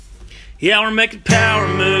Yeah, we're making power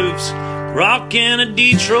moves, rocking a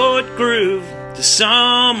Detroit groove to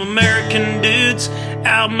some American dudes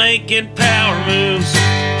out making power moves.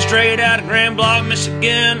 Straight out of Grand Block,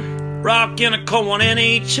 Michigan, rocking a cold one in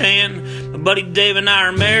each hand. My buddy Dave and I are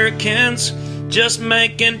Americans, just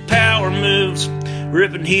making power moves,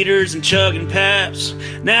 ripping heaters and chugging paps.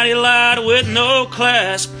 Natty light with no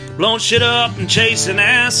class, blowing shit up and chasing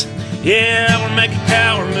ass. Yeah, we're making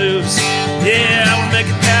power moves. Yeah, we're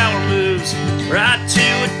making power moves. Right to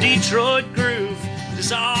a Detroit groove.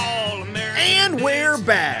 Just all American. And we're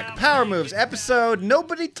back. Power Moves episode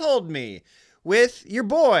Nobody Told Me with your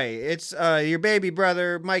boy. It's your baby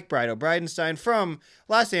brother, Mike Brido Bridenstine from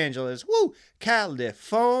Los Angeles. Woo!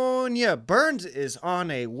 California. Burns is on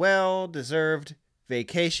a well-deserved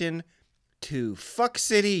vacation to Fuck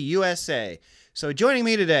City, USA. So joining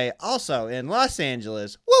me today, also in Los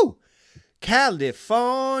Angeles, woo!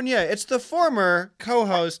 California. It's the former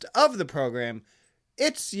co-host of the program.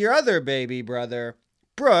 It's your other baby brother,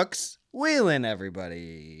 Brooks Wheelan,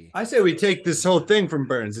 everybody. I say we take this whole thing from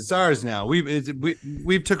Burns. It's ours now.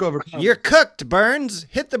 We've took over. You're cooked, Burns.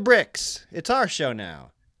 Hit the bricks. It's our show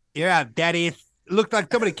now. Yeah, Daddy. It looked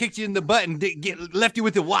like somebody kicked you in the butt and left you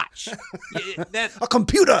with the watch. A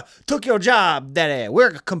computer took your job, Daddy. We're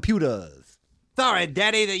computers. Sorry,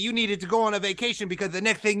 Daddy, that you needed to go on a vacation because the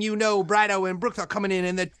next thing you know, Brido and Brooks are coming in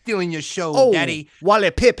and they're stealing your show, Daddy. Wally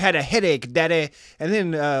Pipp had a headache, Daddy. And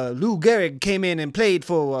then Lou Gehrig came in and played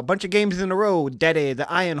for a bunch of games in a row, Daddy. The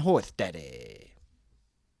Iron Horse, Daddy.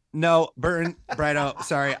 No, Brido,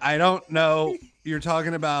 sorry. I don't know. You're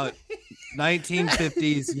talking about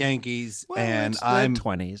 1950s Yankees, Well, and it's I'm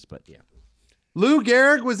 20s, but yeah. Lou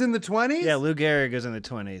Gehrig was in the 20s? Yeah, Lou Gehrig was in the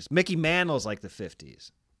 20s. Mickey Mantle's like the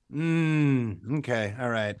 50s. Okay. All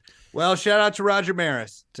right. Well, shout out to Roger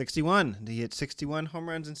Maris. 61. He hit 61 home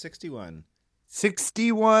runs in 61.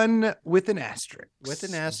 61 with an asterisk. With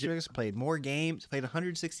an asterisk, played more games, played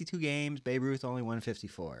 162 games. Babe Ruth only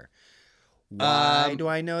 154. Why do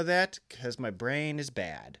I know that? Because my brain is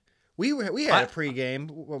bad. We had a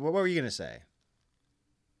pregame. What were you gonna say?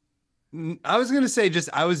 I was gonna say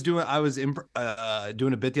I was doing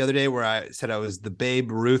a bit the other day where I said I was the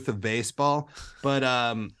Babe Ruth of baseball, but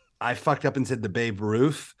I fucked up and said the Babe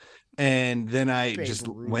Ruth, and then I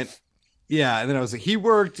went, yeah, and then I was like, he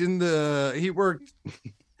worked in the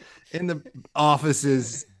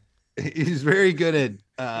offices. He's very good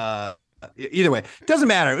at either way. Doesn't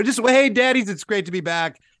matter. Just hey, daddies, it's great to be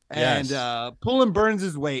back, and pulling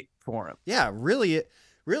Burns' weight for him. Yeah, really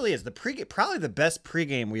is the pregame probably the best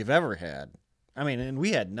pregame we've ever had. I mean, and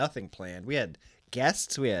we had nothing planned. We had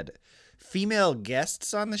guests. We had female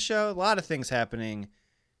guests on the show. A lot of things happening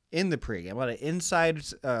in the pregame. A lot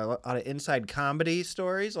of inside comedy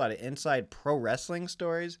stories. A lot of inside pro wrestling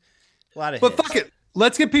stories. A lot of. But fuck it.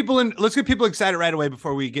 Let's get people excited right away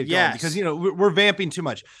before we get going, because we're vamping too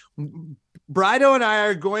much. Brido and I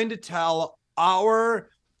are going to tell our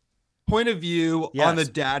point of view on the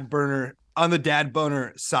dad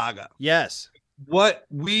boner saga. Yes. What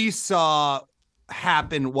we saw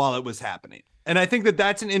happen while it was happening. And I think that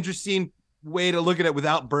that's an interesting way to look at it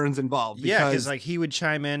without Burns involved. Because like he would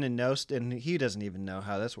chime in and and he doesn't even know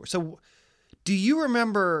how this works. So do you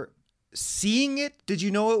remember seeing it? Did you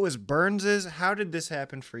know it was Burns's? How did this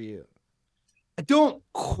happen for you? I don't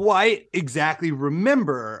quite exactly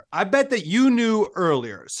remember. I bet that you knew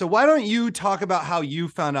earlier. So why don't you talk about how you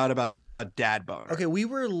found out about a dad boner? Okay, we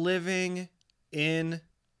were living in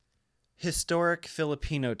historic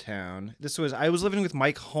Filipino town. I was living with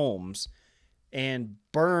Mike Holmes, and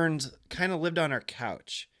Burns kind of lived on our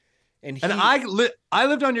couch. And I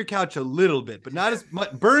lived on your couch a little bit, but not as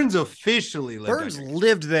much. Burns officially lived Burns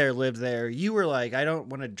lived there. You were like, I don't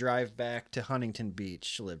want to drive back to Huntington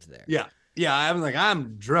Beach. Lived there. Yeah. I was like,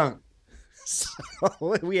 I'm drunk. So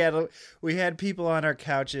we had people on our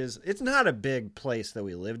couches. It's not a big place that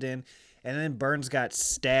we lived in. And then Burns got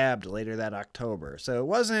stabbed later that October. So it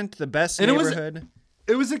wasn't the best neighborhood.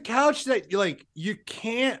 It was a couch that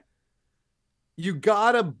you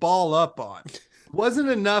gotta ball up on. Wasn't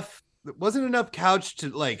enough couch to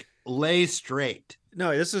like lay straight.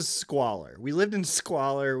 No, this was squalor. We lived in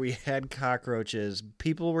squalor. We had cockroaches.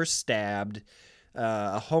 People were stabbed.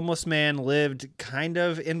 A homeless man lived kind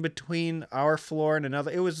of in between our floor and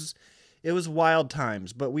another. It was wild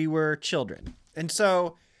times, but we were children. And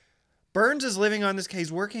so Burns is living on this.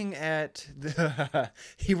 He's working at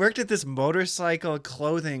he worked at this motorcycle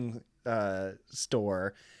clothing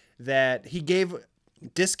store that he gave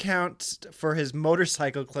discounts for his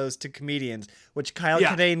motorcycle clothes to comedians, which Kyle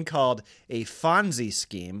Kinane called a Fonzie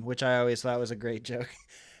scheme, which I always thought was a great joke.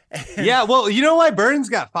 Yeah, well, you know why Burns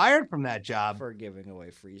got fired from that job? For giving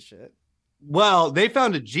away free shit. Well, they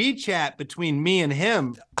found a G chat between me and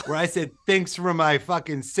him where I said, thanks for my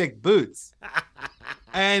fucking sick boots.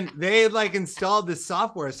 And they had like installed this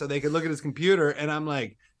software so they could look at his computer. And I'm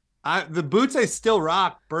like, the boots I still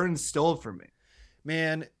rock, Burns stole from me.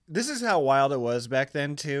 Man, this is how wild it was back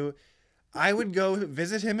then too. I would go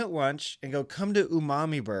visit him at lunch and go, come to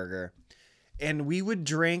Umami Burger. And we would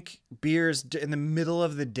drink beers in the middle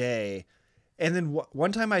of the day. And then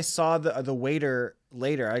one time I saw the waiter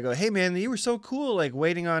later. I go, hey man, you were so cool, like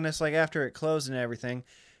waiting on us like after it closed and everything.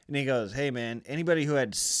 And he goes, hey man, anybody who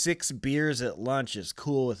had 6 beers at lunch is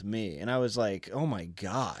cool with me. And I was like, oh my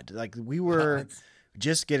God. Like we were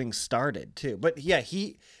just getting started too. But yeah,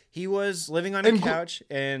 he was living on a couch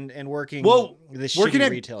and working this shitty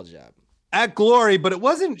retail job. At Glory, but it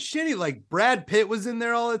wasn't shitty. Like Brad Pitt was in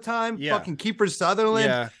there all the time. Yeah. Fucking Kiefer Sutherland.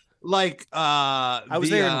 Yeah. Like I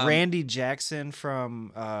was there, and Randy Jackson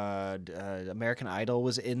from American Idol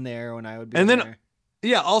was in there when I would be and there.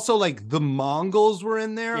 Yeah, also like the Mongols were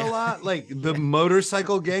in there a lot, like the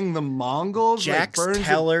motorcycle gang, the Mongols. Jax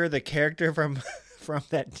Teller, the character from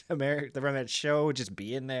that show, would just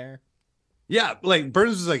be in there. Yeah, like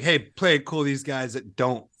Burns was like, "Hey, play it cool. These guys that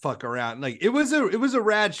don't fuck around." Like it was a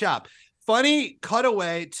rad shop. Funny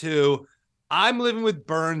cutaway to I'm living with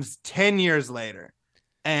Burns 10 years later.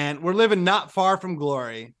 And we're living not far from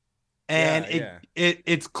Glory, and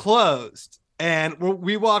it's closed. And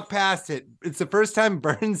we walk past it. It's the first time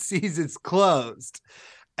Burns sees it's closed,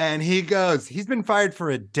 and he goes, "He's been fired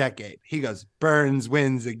for a decade." He goes, "Burns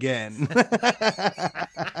wins again."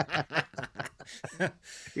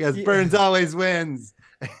 He goes, "Burns always wins."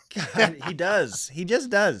 God, he does. He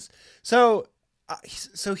just does. So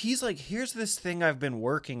he's like, "Here's this thing I've been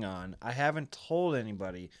working on. I haven't told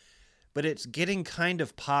anybody, but it's getting kind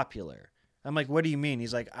of popular." I'm like, what do you mean?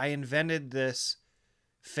 He's like, I invented this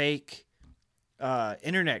fake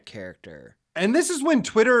internet character. And this is when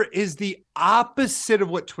Twitter is the opposite of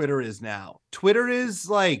what Twitter is now. Twitter is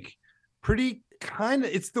like pretty kind of,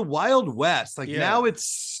 it's the Wild West. Like now it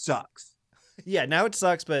sucks. Yeah, now it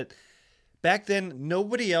sucks. But back then,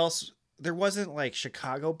 nobody else, there wasn't like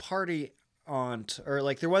Chicago Party or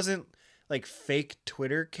like there wasn't like fake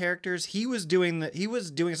Twitter characters. He was doing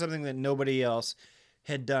something that nobody else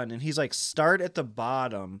had done. And he's like, start at the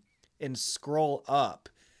bottom and scroll up.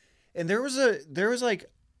 And there was like,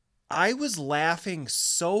 I was laughing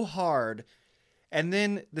so hard. And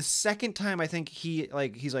then the second time, I think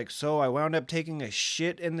he's like, so I wound up taking a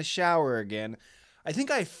shit in the shower again. I think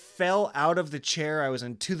I fell out of the chair I was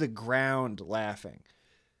in to the ground laughing.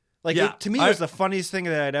 Like to me, it was the funniest thing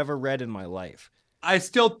that I'd ever read in my life. I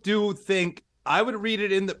still do think I would read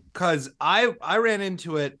it because I ran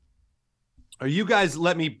into it, or you guys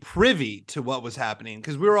let me privy to what was happening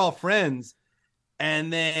because we were all friends.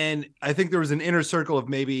 And then I think there was an inner circle of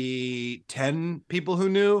maybe 10 people who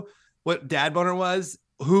knew what Dad Boner was,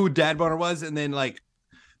 who Dad Boner was. And then like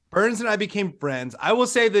Burns and I became friends. I will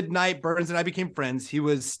say the night Burns and I became friends, he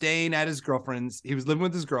was staying at his girlfriend's. He was living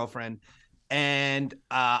with his girlfriend. And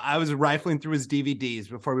I was rifling through his DVDs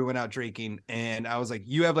before we went out drinking. And I was like,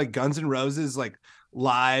 you have like Guns N' Roses, like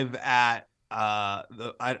live at I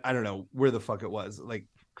don't know where the fuck it was, like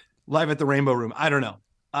live at the Rainbow Room. I don't know.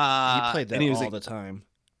 He played that all the time.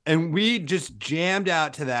 And we just jammed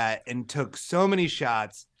out to that and took so many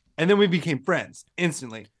shots. And then we became friends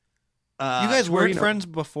instantly. You guys weren't friends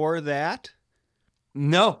before that?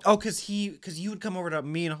 No. Oh, because you would come over to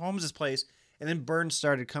me and Holmes's place. And then Burns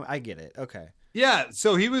started coming. I get it. Okay. Yeah.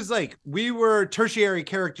 So he was like, we were tertiary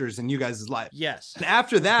characters in you guys' life. Yes. And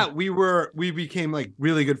after that, we became like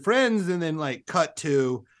really good friends. And then like cut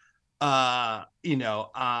to,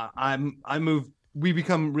 we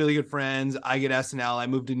become really good friends. I get SNL. I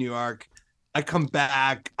moved to New York. I come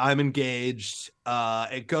back. I'm engaged.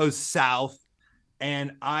 It goes south.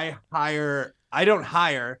 And I don't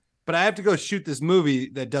hire, but I have to go shoot this movie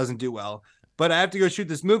that doesn't do well. But I have to go shoot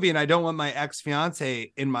this movie and I don't want my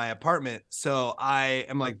ex-fiance in my apartment. So I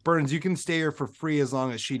am like, Burns, you can stay here for free as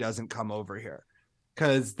long as she doesn't come over here.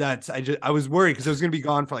 Cause I was worried because I was going to be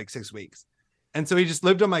gone for like 6 weeks. And so he just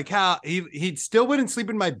lived on my couch. He still wouldn't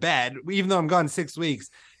sleep in my bed, even though I'm gone 6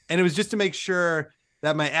 weeks. And it was just to make sure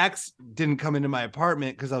that my ex didn't come into my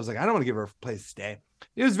apartment. Cause I was like, I don't want to give her a place to stay.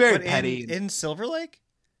 It was very petty. In Silver Lake?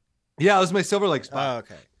 Yeah, it was my Silver Lake spot. Oh,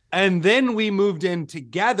 okay. And then we moved in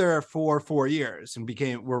together for 4 years and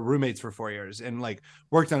were roommates for 4 years and like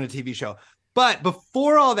worked on a TV show. But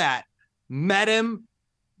before all that, met him,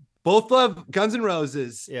 both love Guns N'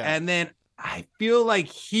 Roses. Yeah. And then I feel like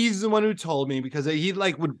he's the one who told me because he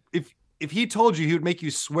like would, if he told you, he would make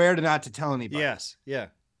you swear to not to tell anybody. Yes. Yeah.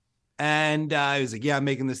 And he was like, yeah, I'm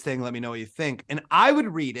making this thing. Let me know what you think. And I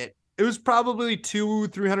would read it. it was probably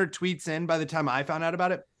 200-300 tweets in by the time I found out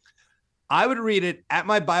about it. I would read it at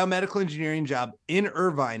my biomedical engineering job in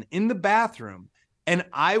Irvine in the bathroom, and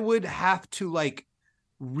I would have to like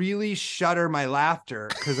really shudder my laughter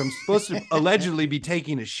because I'm supposed to allegedly be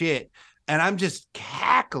taking a shit, and I'm just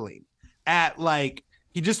cackling at like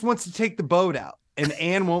he just wants to take the boat out, and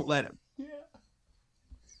Anne won't let him. Yeah.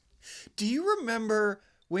 Do you remember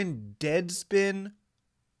when Deadspin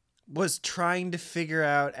was trying to figure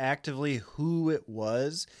out actively who it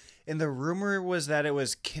was? And the rumor was that it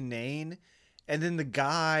was Kinane. And then the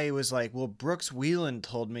guy was like, well, Brooks Wheelan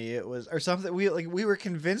told me it was, or something. We were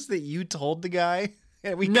convinced that you told the guy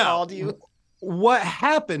and we called you. What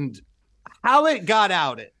happened, how it got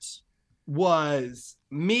out was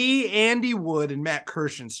me, Andy Wood, and Matt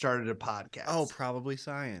Kirshen started a podcast. Oh, Probably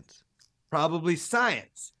Science. Probably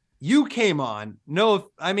Science. You came on.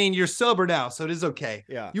 No, I mean, you're sober now, so it is okay.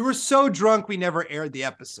 Yeah. You were so drunk, we never aired the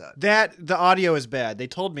episode. The audio is bad. They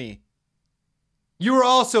told me. You were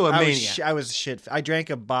also a maniac. I was shit. I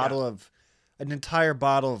drank an entire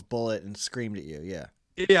bottle of Bullet and screamed at you. Yeah.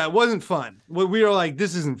 Yeah, it wasn't fun. We were like,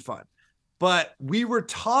 this isn't fun. But we were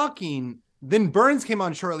talking. Then Burns came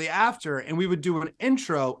on shortly after, and we would do an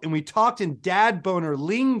intro, and we talked in dad boner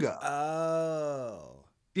lingo. Oh.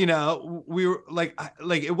 You know, we were like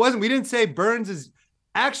it wasn't, we didn't say Burns is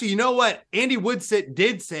actually, you know what? Andy Woodsit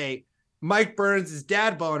did say Mike Burns is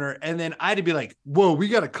dad boner. And then I had to be like, whoa, we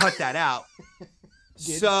got to cut that out.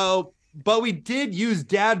 So, but we did use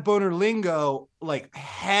dad boner lingo, like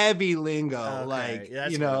heavy lingo, okay. like, Yeah,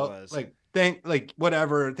 you know, like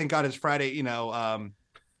whatever. Thank God it's Friday, you know,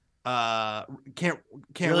 can't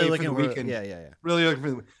really wait for the weekend. Yeah. Really looking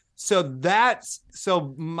for the,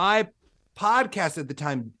 so my podcast at the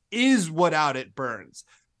time is What Out It Burns,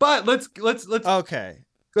 but let's okay,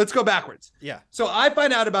 let's go backwards. Yeah. So I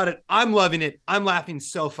find out about it. I'm loving it. I'm laughing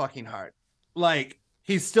so fucking hard. Like,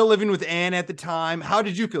 he's still living with Anne at the time. How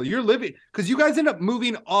did you feel? You're living, because you guys end up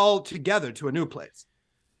moving all together to a new place.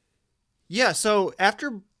 Yeah. So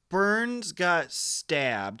after Burns got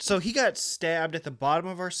stabbed, so he got stabbed at the bottom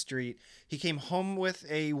of our street. He came home with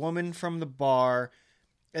a woman from the bar.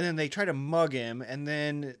 And then they try to mug him, and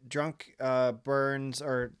then drunk Burns,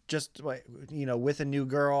 or just, you know, with a new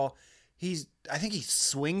girl, I think he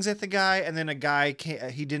swings at the guy, and then a guy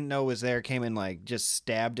he didn't know was there came and like just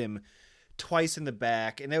stabbed him twice in the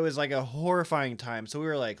back, and it was like a horrifying time. So we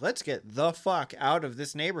were like, let's get the fuck out of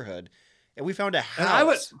this neighborhood, and we found a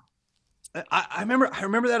house. And I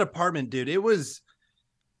remember that apartment, dude. It was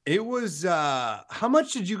how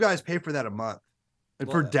much did you guys pay for that a month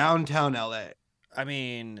for downtown LA? I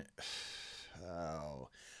mean,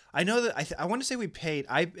 I know that I want to say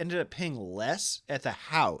I ended up paying less at the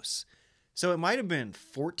house. So it might have been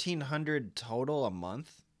 $1,400 total a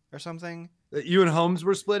month or something. You and Holmes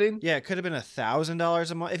were splitting? Yeah, it could have been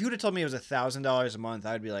 $1,000 a month. If you would have told me it was $1,000 a month,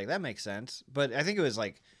 I would be like, that makes sense. But I think it was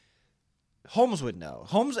like, Holmes would know.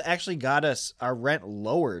 Holmes actually got us our rent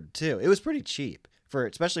lowered too. It was pretty cheap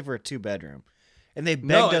especially for a 2-bedroom. And they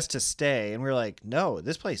begged us to stay, and we were like, no,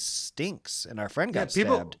 this place stinks. And our friend got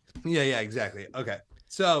stabbed. Yeah, exactly. Okay.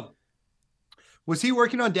 So was he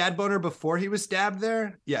working on dad boner before he was stabbed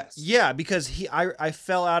there? Yes. Yeah, because I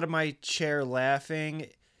fell out of my chair laughing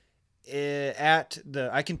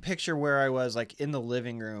I can picture where I was, like in the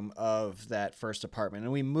living room of that first apartment.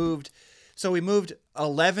 And we moved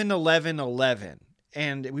 11-11-11,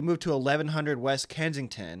 and we moved to 1100 West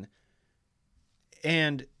Kensington,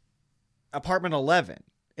 and apartment 11,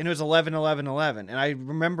 and it was 11-11-11, and I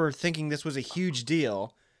remember thinking this was a huge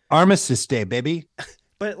deal. Armistice Day, baby.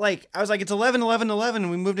 But like, I was like, it's 11-11-11, and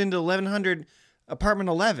we moved into 1100 apartment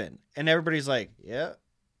 11, and everybody's like, yeah,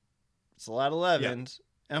 it's a lot of 11s. Yeah.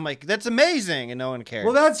 And I'm like, that's amazing, and no one cares.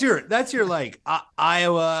 Well, that's your like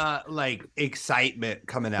Iowa like excitement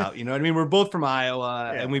coming out. You know what I mean? We're both from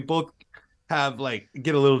Iowa, yeah. And we both have like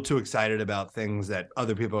get a little too excited about things that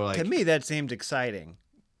other people are like. To me, that seemed exciting.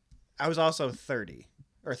 I was also 30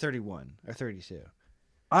 or 31 or 32.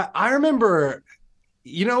 I remember,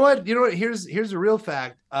 you know what? Here's a real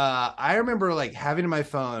fact. I remember like having my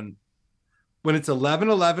phone when it's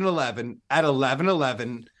 11-11-11 at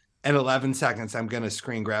 11-11 and 11 seconds, I'm going to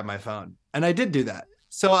screen grab my phone. And I did do that.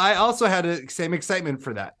 So I also had the same excitement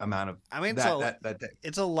for that amount of that day.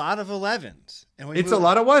 It's a lot of 11s. And it's a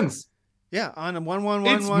lot of ones. Yeah. On a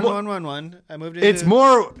 1-1-1-1-1-1-1. I moved into... It's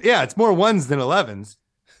more ones than 11s.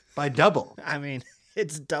 By double. I mean,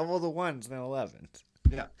 it's double the ones than 11s.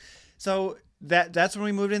 Yeah. So that's when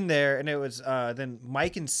we moved in there, and it was then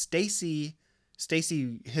Mike and Stacy,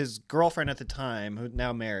 his girlfriend at the time, who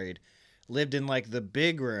now married, lived in like the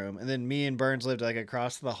big room, and then me and Burns lived like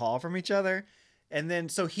across the hall from each other. And then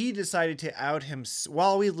so he decided to out him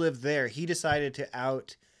while we lived there. He decided to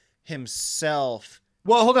out himself.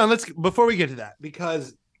 Well, hold on. Before we get to that,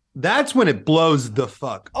 because that's when it blows the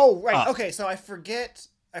fuck. Oh, right. up. Okay, so I forget.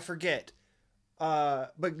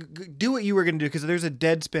 But do what you were gonna do, because there's a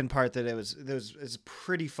Deadspin part that it's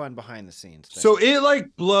pretty fun behind the scenes thing. So it like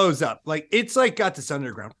blows up, like it's like got this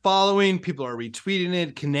underground following. People are retweeting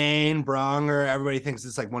it. Kanane, Bronger, everybody thinks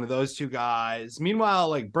it's like one of those two guys. Meanwhile,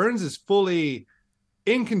 like Burns is fully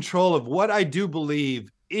in control of what I do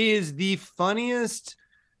believe is the funniest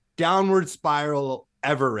downward spiral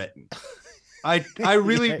ever written. I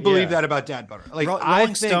really believe that about Dad Boner. Like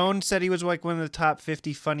Rolling Stone said he was like one of the top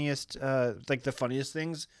 50 funniest, like the funniest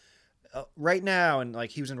things right now, and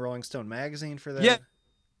like he was in Rolling Stone magazine for that. Yeah,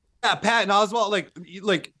 Patton Oswalt,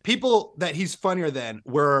 like people that he's funnier than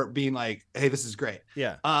were being like, "Hey, this is great."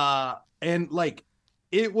 Yeah. And like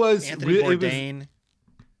it was Anthony Bourdain.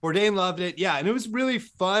 Bourdain loved it. Yeah, and it was really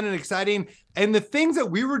fun and exciting. And the things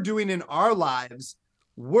that we were doing in our lives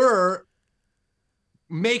were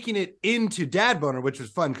making it into Dad Boner, which was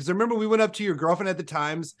fun. Because I remember we went up to your girlfriend at the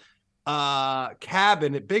time's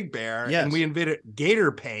cabin at Big Bear, and we invaded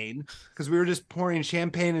Gator Pain because we were just pouring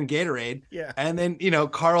champagne and Gatorade. Yeah. And then,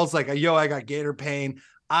 Carl's like, yo, I got Gator Pain.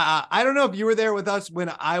 I don't know if you were there with us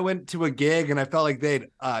when I went to a gig and I felt like they'd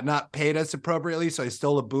not paid us appropriately, so I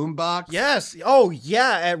stole a boombox. Yes. Oh,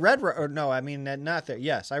 yeah. At Red Rock. Or no, I mean, not there.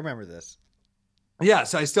 Yes, I remember this. Yeah,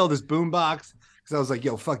 so I stole this boombox because I was like,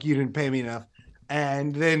 yo, fuck, you didn't pay me enough.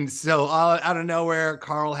 And then, so out of nowhere,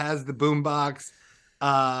 Carl has the boombox.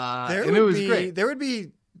 And it was great. There would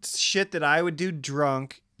be shit that I would do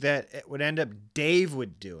drunk that it would end up Dave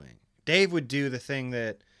would doing. Dave would do the thing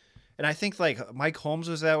that, and I think like Mike Holmes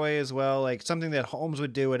was that way as well. Like something that Holmes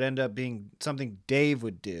would do would end up being something Dave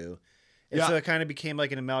would do. And so it kind of became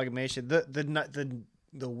like an amalgamation. The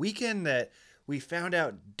weekend that we found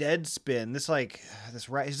out Deadspin,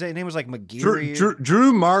 his name was like McGeary.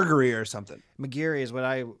 Drew Margery or something. McGeary is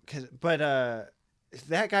but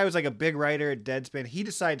that guy was like a big writer at Deadspin. He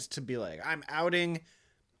decides to be like, I'm outing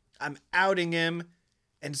him.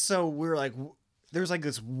 And so we're like, there's like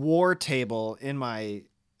this war table in my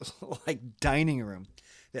like dining room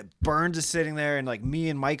that Burns is sitting there, and like me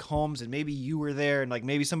and Mike Holmes, and maybe you were there, and like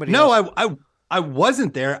maybe somebody else. I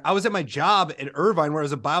wasn't there. I was at my job at Irvine where I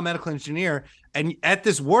was a biomedical engineer. And at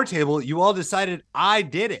this war table, you all decided I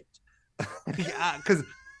did it. Because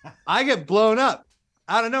I get blown up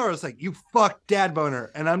out of nowhere. It's like, you fucked Dad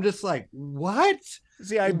Boner. And I'm just like, what?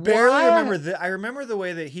 See, I barely remember I remember the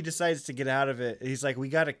way that he decides to get out of it. He's like, we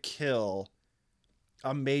got to kill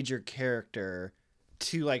a major character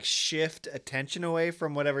to like shift attention away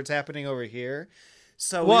from whatever's happening over here.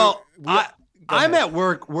 So I'm at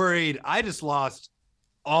work worried I just lost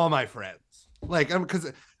all my friends. Like,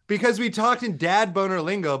 because we talked in Dad Boner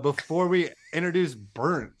lingo before we introduced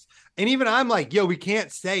Burns. And even I'm like, yo, we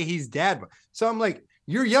can't say he's Dad Boner. So I'm like,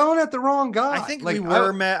 you're yelling at the wrong guy. I think we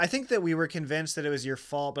were mad. I think that we were convinced that it was your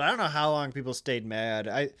fault, but I don't know how long people stayed mad.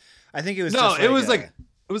 I think it was it was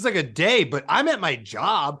like a day, but I'm at my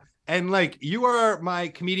job. And like, you are my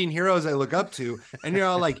comedian heroes I look up to. And you're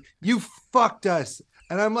all like, you fucked us.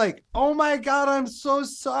 And I'm like, oh my God, I'm so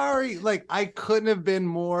sorry. Like, I couldn't have been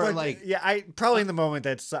more I probably in the moment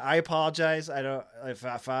I apologize. I don't,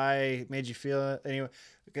 if I made you feel it anyway.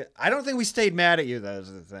 I don't think we stayed mad at you. That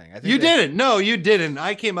was the thing. I think you didn't. No, you didn't.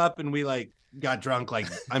 I came up and we like got drunk, like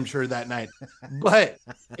I'm sure that night, but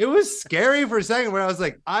it was scary for a second where I was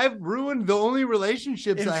like, I've ruined the only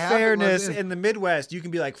relationships I have. In fairness, in the Midwest, you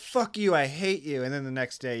can be like, fuck you, I hate you. And then the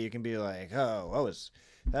next day you can be like, oh,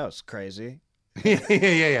 that was crazy.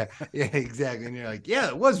 yeah, exactly. And you're like, yeah,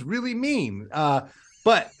 it was really mean.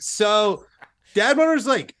 But so Dad Boner's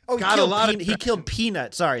like, got a lot he killed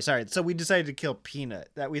Peanut. Sorry. So we decided to kill Peanut.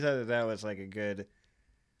 We thought that was like a good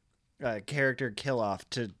character kill off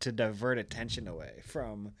to divert attention away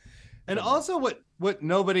from. And also what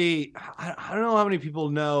nobody, I don't know how many people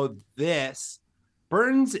know this.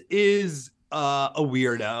 Burns is a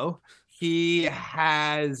weirdo. He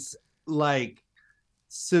has like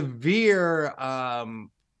severe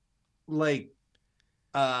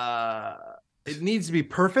it needs to be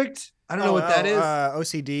perfect. I don't know what that is.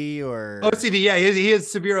 OCD or OCD. Yeah, he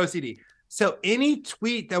has severe OCD. So any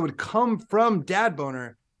tweet that would come from Dad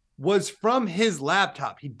Boner was from his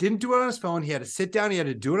laptop. He didn't do it on his phone. He had to sit down. He had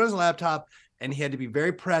to do it on his laptop, and he had to be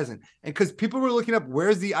very present. And because people were looking up,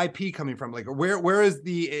 where's the IP coming from? Like, where is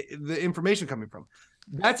the information coming from?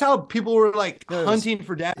 That's how people were like hunting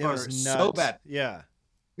for Dad Boner so bad. Yeah.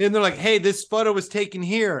 And they're like, hey, this photo was taken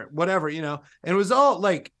here, whatever, And it was all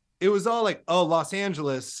like, oh, Los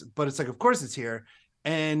Angeles, but it's like, of course it's here.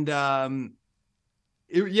 And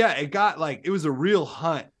it got like, it was a real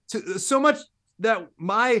hunt. So much that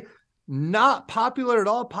my not popular at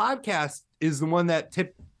all podcast is the one that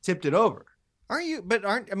tipped it over. I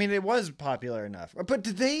mean, it was popular enough. But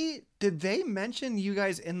did they mention you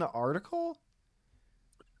guys in the article?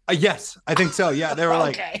 Yes, I think so. Yeah, they were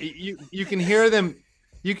Okay. like, you can hear them.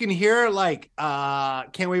 You can hear like,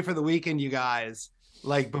 can't wait for the weekend, you guys.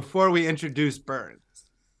 Like before we introduce Burns.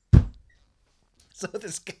 So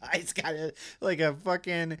this guy's got a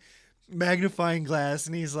fucking magnifying glass,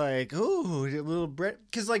 and he's like, "Ooh, a little Brett,"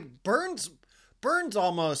 because like Burns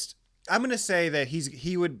almost. I'm gonna say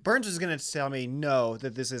that Burns was gonna tell me no,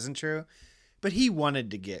 that this isn't true, but he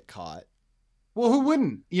wanted to get caught. Well, who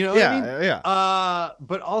wouldn't? You know? Yeah, what I mean? yeah.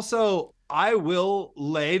 But also, I will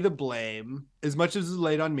lay the blame as much as it's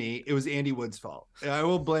laid on me. It was Andy Wood's fault. I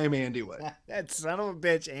will blame Andy Wood. That son of a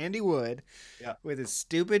bitch, Andy Wood, Yeah. with his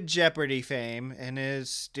stupid Jeopardy fame and his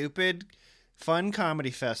stupid fun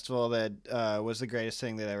comedy festival that was the greatest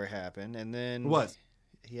thing that ever happened, and then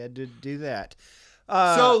he had to do that.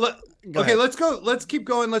 Let's go. Let's keep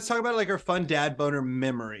going. Let's talk about like our fun dad boner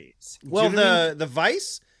memories. Well, the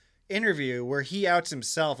Vice interview where he outs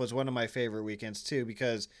himself was one of my favorite weekends too,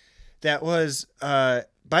 because that was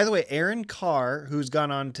by the way, Aaron Lee Carr has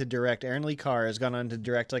gone on to direct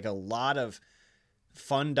like a lot of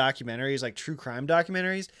fun documentaries, like true crime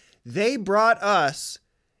documentaries. They brought us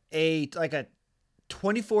a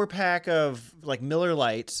 24 pack of like Miller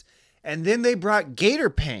Lights, and then they brought Gator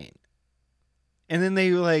Pain. And then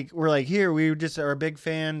they were like, here, we just are big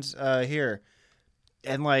fans here.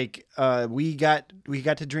 And like we got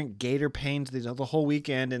to drink Gator Pains the whole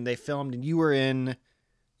weekend, and they filmed, and you were in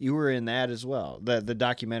that as well. The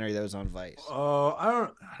documentary that was on Vice. Oh, I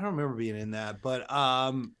don't remember being in that, but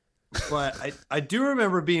I do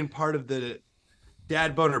remember being part of the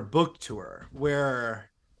Dad Boner book tour where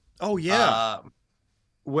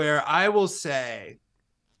where I will say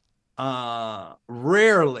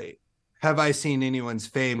rarely have I seen anyone's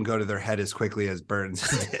fame go to their head as quickly as Burns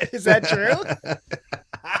did. Is that true?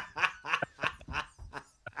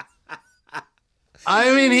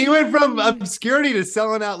 I mean, he went from obscurity to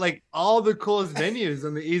selling out like all the coolest venues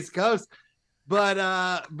on the East Coast. But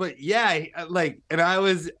yeah, like, and I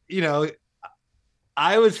was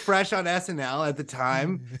fresh on SNL at the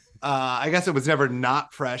time. I guess it was never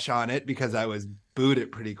not fresh on it because I was booed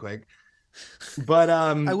it pretty quick. But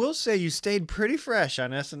I will say you stayed pretty fresh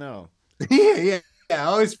on SNL. Yeah,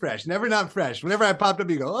 always fresh, never not fresh. Whenever I popped up,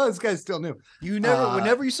 you go, "Oh, this guy's still new." You never,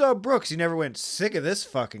 whenever you saw Brooks, you never went, sick of this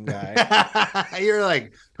fucking guy. You're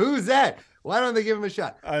like, "Who's that? Why don't they give him a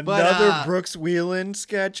shot?" Another Brooks Wheelan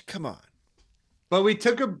sketch. Come on. But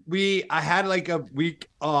I had like a week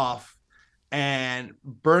off, and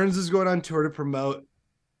Burns is going on tour to promote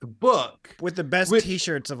the book with the best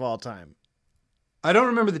T-shirts of all time. I don't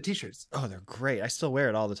remember the T-shirts. Oh, they're great. I still wear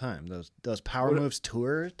it all the time. Those Power Moves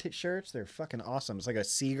tour shirts, they're fucking awesome. It's like a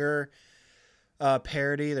Seeger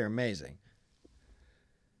parody. They're amazing.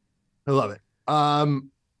 I love it.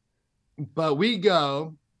 But we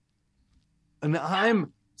go, and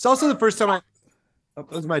it's also the first time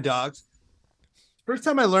those are my dogs. First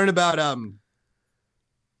time I learned about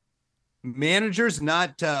managers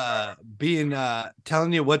not being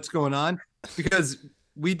telling you what's going on, because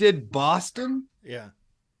we did Boston. Yeah.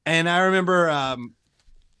 And I remember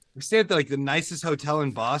we stayed at the nicest hotel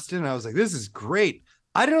in Boston. And I was like, this is great.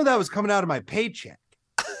 I didn't know that was coming out of my paycheck.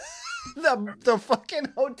 the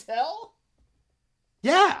fucking hotel?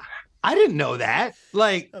 Yeah. I didn't know that.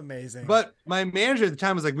 Like, amazing. But my manager at the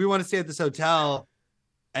time was like, we want to stay at this hotel.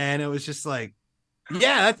 And it was just like,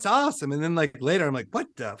 yeah, that's awesome. And then like later, I'm like, what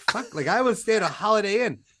the fuck? Like, I would stay at a Holiday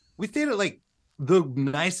Inn. We stayed at like the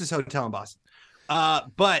nicest hotel in Boston.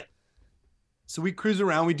 But so we cruise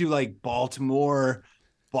around. We do like Baltimore,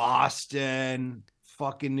 Boston,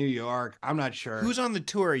 fucking New York. I'm not sure. Who's on the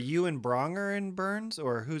tour? You and Bronger and Burns,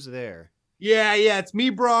 or who's there? Yeah. It's me,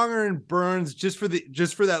 Bronger, and Burns just for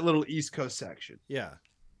that little East Coast section. Yeah.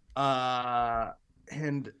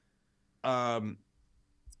 And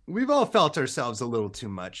we've all felt ourselves a little too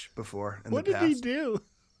much before. What did he do?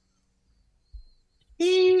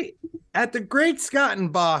 He at the Great Scott in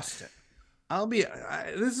Boston.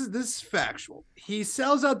 This is factual. He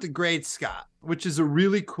sells out the Great Scott, which is a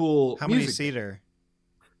really cool. How many seater?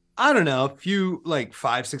 I don't know, a few like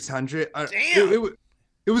 500-600. Damn,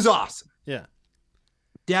 it was awesome. Yeah.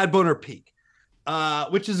 Dad Boner peak,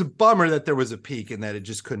 which is a bummer that there was a peak and that it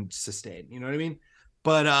just couldn't sustain. You know what I mean?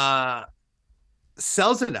 But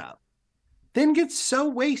sells it out, then gets so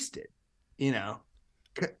wasted,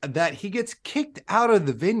 that he gets kicked out of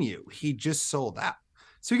the venue he just sold out.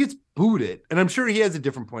 So he gets booted, and I'm sure he has a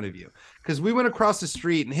different point of view because we went across the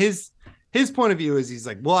street, and his point of view is he's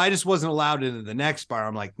like, well, I just wasn't allowed into the next bar.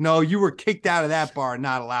 I'm like, no, you were kicked out of that bar and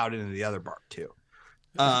not allowed into the other bar too.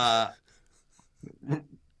 But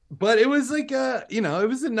it was like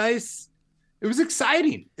it was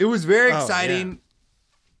exciting. It was very exciting.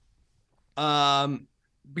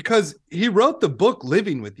 Because he wrote the book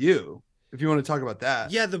Living with You, if you want to talk about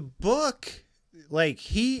that. Yeah, the book, like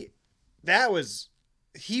he was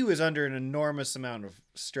under an enormous amount of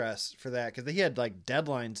stress for that because he had like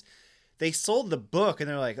deadlines. They sold the book and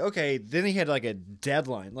they're like, okay, then he had like a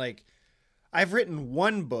deadline. Like, I've written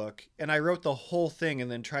one book and I wrote the whole thing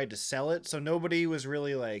and then tried to sell it. So nobody was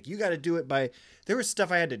really like, you got to do it by, there was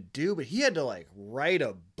stuff I had to do, but he had to like write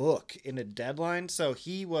a book in a deadline. So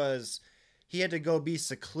he had to go be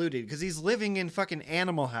secluded because he's living in fucking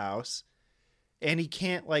Animal House and he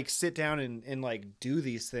can't like sit down and like do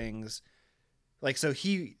these things. Like, so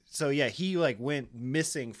he like went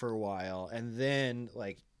missing for a while and then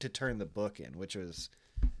like to turn the book in, which was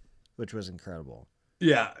incredible.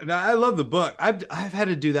 Yeah. And I love the book. I've had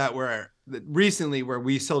to do that recently where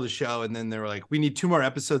we sold a show and then they were like, we need 2 more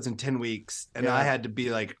episodes in 10 weeks. And I had to be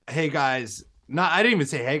like, hey guys, I didn't even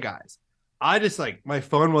say, hey guys, I just like, my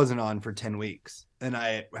phone wasn't on for 10 weeks and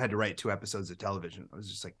I had to write 2 episodes of television. I was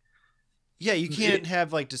just like, yeah, you can't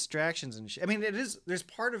have like distractions and shit. I mean, there's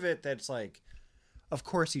part of it that's like, of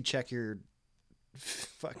course you check your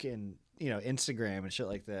fucking, Instagram and shit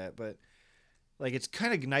like that. But like, it's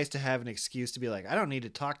kind of nice to have an excuse to be like, I don't need to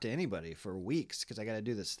talk to anybody for weeks because I got to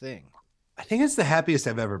do this thing. I think it's the happiest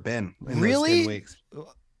I've ever been in really? those 10 weeks.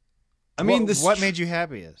 I mean, what made you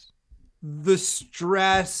happiest? The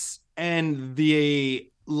stress and the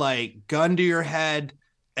like gun to your head.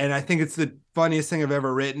 And I think it's the funniest thing I've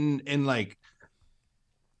ever written in like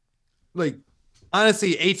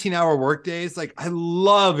honestly, 18-hour work days. Like, I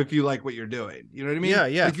love if you like what you're doing. You know what I mean?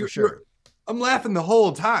 Yeah, like for sure. I'm laughing the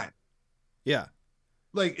whole time. Yeah.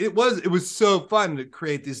 Like it was so fun to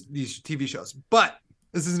create these TV shows. But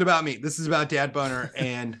this isn't about me. This is about Dad Boner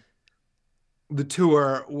and the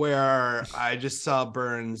tour where I just saw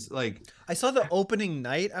Burns. Like, I saw the opening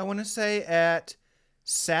night, I want to say, at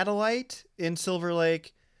Satellite in Silver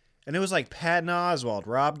Lake. And it was like Patton Oswalt,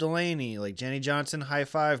 Rob Delaney, like Jenny Johnson, High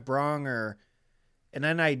Five, Bronger. And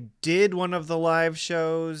then I did one of the live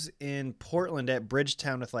shows in Portland at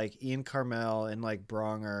Bridgetown with like Ian Carmel and like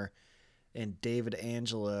Bronger and David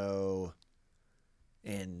Angelo.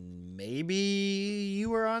 And maybe you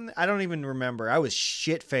were on. I don't even remember. I was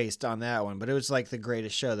shit-faced on that one, but it was like the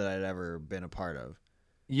greatest show that I'd ever been a part of.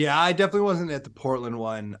 Yeah, I definitely wasn't at the Portland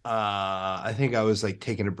one. I think I was like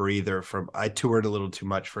taking a breather I toured a little too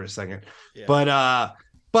much for a second. Yeah.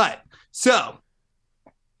 But so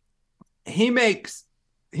he makes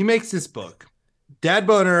this book. Dad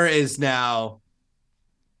Boner is now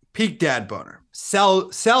peak Dad Boner.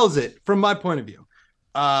 Sells it from my point of view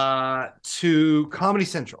to Comedy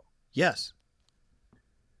Central. Yes.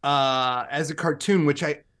 As a cartoon, which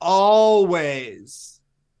I always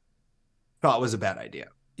thought was a bad idea.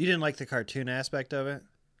 You didn't like the cartoon aspect of it?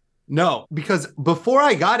 No, because before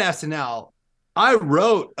I got SNL, I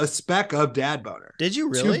wrote a spec of Dad Boner. Did you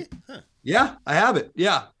really? Yeah, I have it.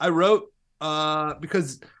 Yeah, I wrote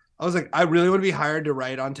because I was like, I really want to be hired to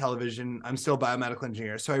write on television. I'm still a biomedical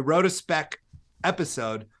engineer. So I wrote a spec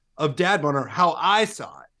episode of Dad Boner, how I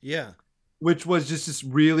saw it. Yeah. Which was just this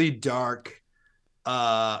really dark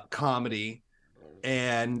comedy.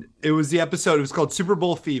 And it was the episode, it was called Super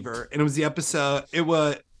Bowl Fever. And it was the episode, it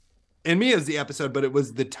was the episode, but it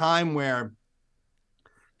was the time where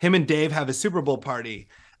him and Dave have a Super Bowl party.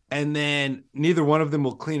 And then neither one of them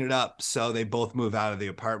will clean it up. So they both move out of the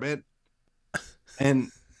apartment. And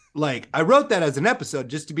like, I wrote that as an episode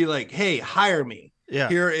just to be like, hey, hire me. Yeah.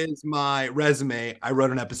 Here is my resume. I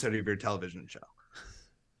wrote an episode of your television show.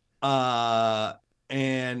 But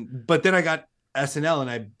then I got SNL and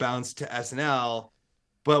I bounced to SNL.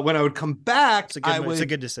 But when I would come back, it's a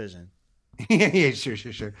good decision. yeah,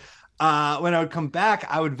 sure. When I would come back,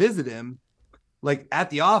 I would visit him like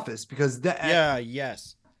at the office because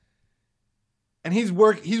yes. And he's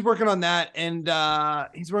working on that, and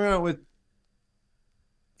he's working on with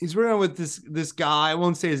this guy. I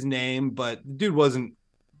won't say his name, but the dude was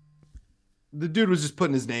just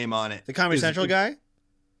putting his name on it. The Comedy Central guy?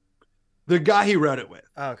 The guy he wrote it with.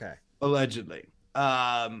 Oh, okay. Allegedly.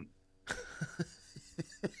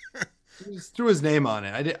 He just threw his name on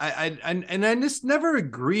it. I just never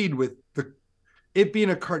agreed with it being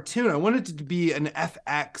a cartoon. I wanted it to be an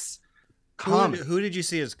FX comic. Who did you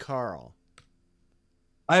see as Carl?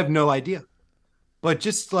 I have no idea. But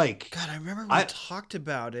just like... God, I remember we talked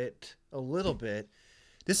about it a little bit.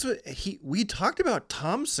 We talked about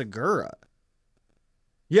Tom Segura.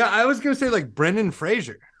 Yeah, I was gonna say like Brendan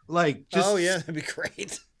Fraser. Like, just, oh yeah, that'd be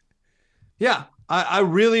great. Yeah, I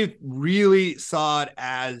really, really saw it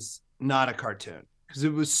as not a cartoon because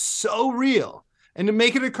it was so real, and to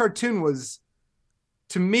make it a cartoon was,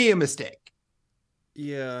 to me, a mistake.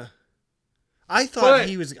 Yeah, I thought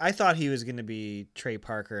he was going to be Trey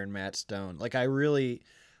Parker and Matt Stone. Like, I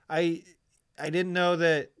didn't know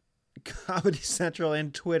that Comedy Central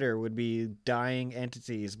and Twitter would be dying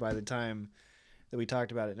entities by the time that we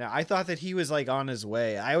talked about it. Now, I thought that he was like on his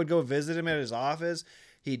way. I would go visit him at his office.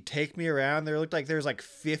 He'd take me around. There looked like there was like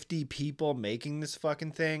 50 people making this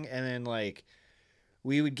fucking thing. And then like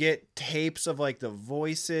we would get tapes of like the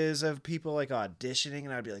voices of people like auditioning.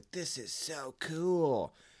 And I'd be like, this is so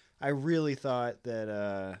cool. I really thought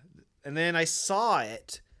that, and then I saw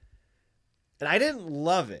it and I didn't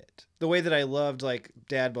love it the way that I loved like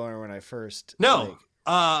Dad Boner when I first. No.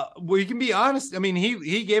 We can be honest. I mean,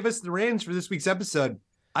 he gave us the reins for this week's episode.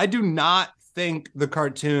 I do not think the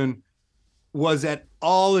cartoon was at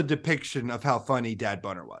all a depiction of how funny Dad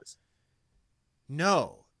Boner was.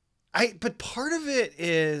 No. But part of it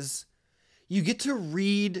is you get to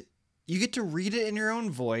read it in your own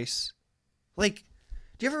voice. Like,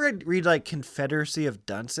 do you ever read like Confederacy of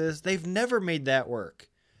Dunces? They've never made that work.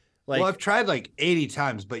 Like, well, I've tried like 80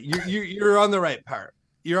 times, but you're on the right part.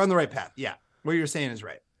 You're on the right path. Yeah. What you're saying is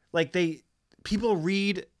right. Like, people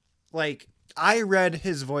read, like, I read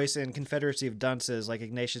his voice in Confederacy of Dunces, like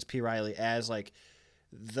Ignatius P. Riley, as like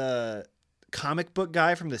the comic book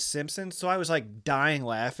guy from The Simpsons. So I was like dying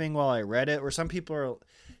laughing while I read it. Or some people are,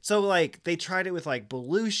 so like they tried it with like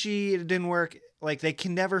Belushi, it didn't work. Like, they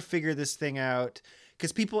can never figure this thing out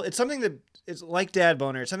because it's something that it's like Dad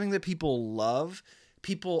Boner. It's something that people love.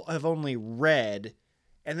 People have only read.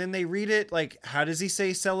 And then they read it like, how does he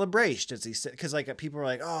say celebration? Does he say, because like people are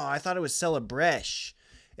like, oh, I thought it was celebresh.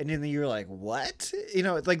 And then you're like, what? You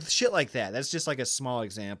know, like shit like that. That's just like a small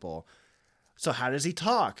example. So how does he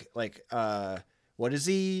talk? Like, what does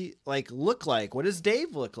he like look like? What does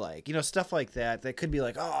Dave look like? You know, stuff like that. That could be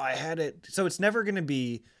like, oh, I had it. So it's never going to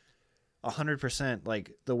be 100%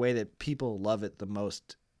 like the way that people love it the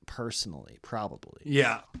most personally, probably.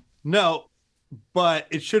 Yeah. No, but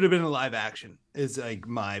it should have been a live action is like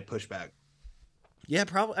my pushback. Yeah,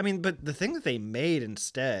 probably. I mean, but the thing that they made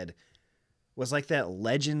instead was like that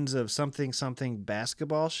Legends of something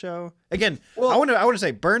basketball show. Again, well, I want to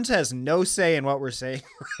say Burns has no say in what we're saying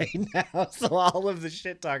right now. So all of the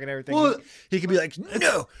shit talking and everything, well, he could be like,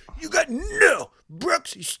 no, you got no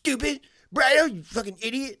Brooks, you stupid, Brido, you fucking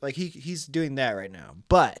idiot. Like he's doing that right now.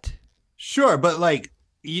 But sure, but like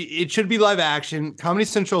it should be live action. Comedy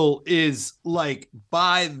Central is like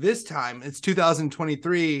by this time, it's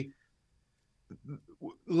 2023,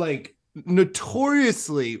 like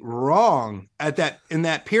notoriously wrong in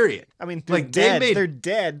that period. I mean, they're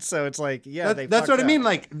dead, so it's like, yeah, that's what I mean.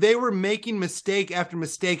 Like they were making mistake after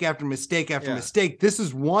mistake after mistake after mistake. This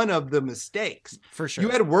is one of the mistakes for sure. You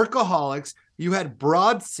had Workaholics, you had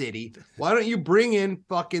Broad City. Why don't you bring in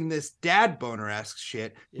fucking this Dad Boner-esque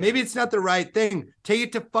shit? Yeah. Maybe it's not the right thing. Take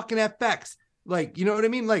it to fucking FX. Like, you know what I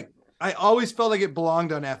mean? Like, I always felt like it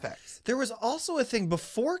belonged on FX. There was also a thing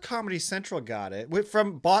before Comedy Central got it,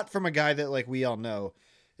 bought from a guy that like we all know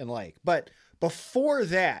and like. But before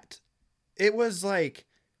that, it was like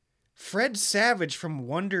Fred Savage from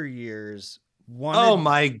Wonder Years. Oh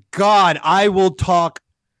my God, I will talk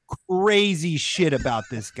crazy shit about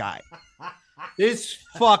this guy. This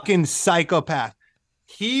fucking psychopath.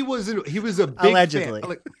 He was a big allegedly. Fan.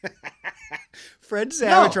 Like, Fred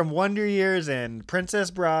Savage from Wonder Years and Princess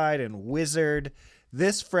Bride and Wizard.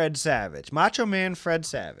 This Fred Savage, Macho Man Fred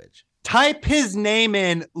Savage. Type his name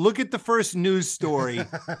in. Look at the first news story.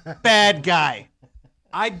 Bad guy.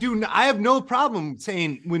 I have no problem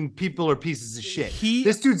saying when people are pieces of shit.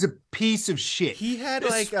 This dude's a piece of shit. He had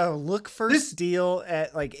like a look first deal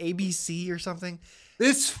at like ABC or something.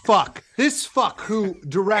 This fuck who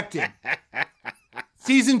directed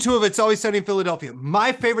season 2 of It's Always Sunny in Philadelphia,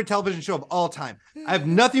 my favorite television show of all time. I have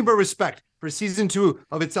nothing but respect for season 2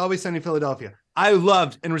 of It's Always Sunny in Philadelphia. I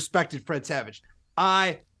loved and respected Fred Savage.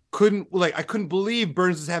 I couldn't believe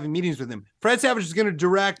Burns was having meetings with him. Fred Savage is going to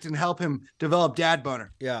direct and help him develop Dad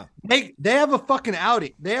Boner. Yeah. They have a fucking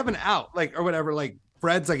outing. They have an out, like, or whatever. Like,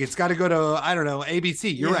 Fred's like, it's got to go to, I don't know,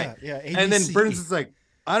 ABC. You're right. Yeah, ABC. And then Burns is like,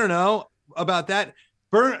 I don't know about that.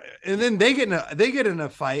 And then they get in a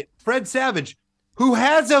fight. Fred Savage, who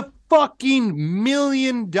has a fucking $1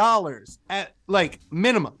 million at like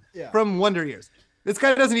minimum from Wonder Years. This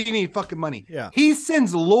guy doesn't need any fucking money. Yeah. He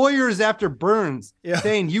sends lawyers after Burns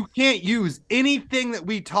saying you can't use anything that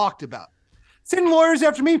we talked about. Send lawyers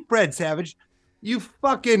after me, Fred Savage. You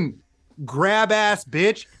fucking grab ass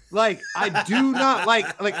bitch. Like, I do not like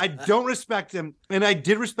I don't respect him. And I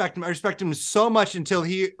did respect him. I respect him so much until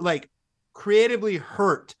he like creatively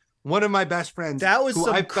hurt one of my best friends. That was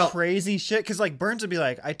some crazy shit. Because like Burns would be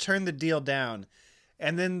like, I turned the deal down.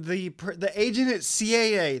 And then the agent at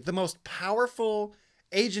CAA, the most powerful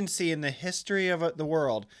agency in the history of the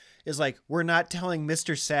world, is like, we're not telling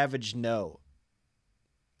Mr. Savage no.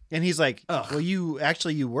 And he's like, well,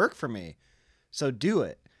 you work for me, so do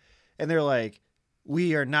it. And they're like,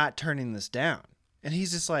 we are not turning this down. And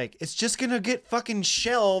he's just like, it's just going to get fucking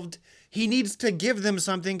shelved. He needs to give them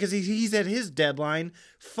something because he's at his deadline.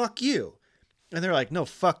 Fuck you. And they're like, no,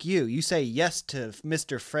 fuck you. You say yes to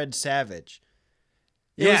Mr. Fred Savage.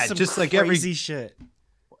 Yeah, just like crazy shit.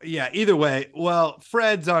 Yeah, either way. Well,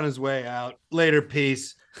 Fred's on his way out. Later,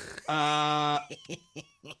 peace. Fucking,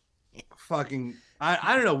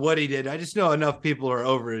 I don't know what he did. I just know enough people are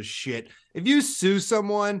over his shit. If you sue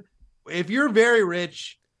someone, if you're very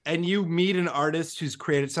rich and you meet an artist who's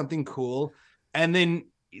created something cool, and then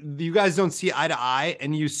you guys don't see eye to eye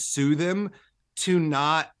and you sue them to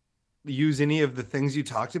not use any of the things you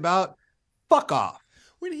talked about, fuck off.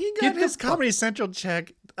 When he got his Comedy Central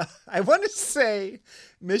check, I want to say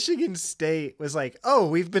Michigan State was like, oh,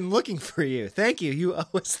 we've been looking for you. Thank you. You owe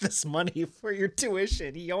us this money for your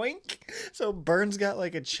tuition. Yoink. So Burns got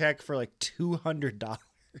like a check for like $200.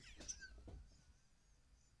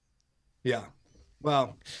 Yeah.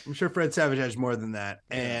 Well, I'm sure Fred Savage has more than that.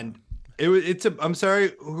 And I'm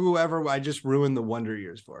sorry, whoever I just ruined the Wonder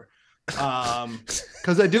Years for.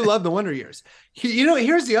 Because I do love the Wonder Years.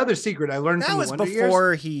 Here's the other secret I learned from the Wonder Years. That was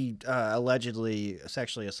before he allegedly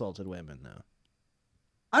sexually assaulted women, though.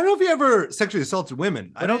 I don't know if he ever sexually assaulted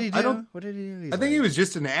women. What did he do? I think he was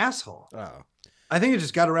just an asshole. Oh, I think it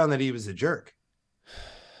just got around that he was a jerk.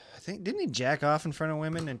 Didn't he jack off in front of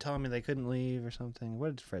women and tell me they couldn't leave or something?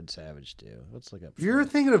 What did Fred Savage do? Let's look up. You're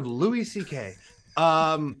thinking of Louis C.K.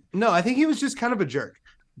 No, I think he was just kind of a jerk.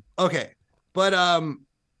 Okay, but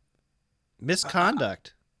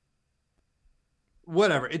misconduct.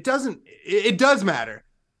 Whatever. It does matter,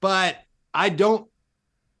 but I don't.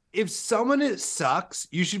 If someone sucks,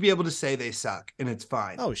 you should be able to say they suck and it's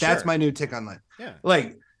fine. Oh, sure. That's my new tick on life. Yeah.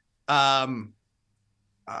 Like, I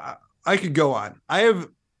could go on. I have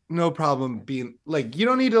no problem being like, you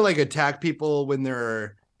don't need to like attack people when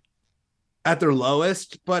they're at their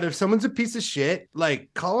lowest, but if someone's a piece of shit,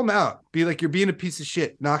 like call them out. Be like, you're being a piece of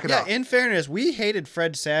shit. Knock it off. Yeah, in fairness, we hated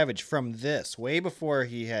Fred Savage from this way before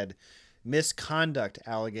he had misconduct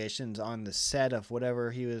allegations on the set of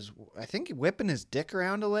whatever he was, I think, whipping his dick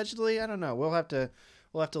around allegedly. I don't know. We'll have to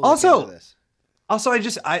look into this. Also, I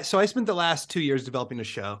spent the last 2 years developing a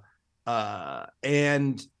show,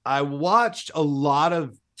 and I watched a lot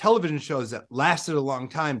of television shows that lasted a long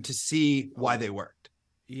time to see why they worked.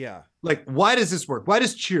 Yeah. Like, why does this work? Why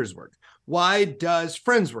does Cheers work? Why does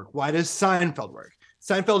Friends work? Why does Seinfeld work?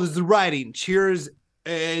 Seinfeld is the writing. Cheers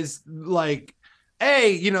is like,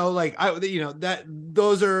 hey, that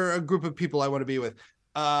those are a group of people I want to be with.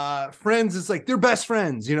 Friends is like, they're best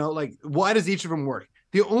friends, like, why does each of them work?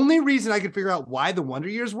 The only reason I could figure out why the Wonder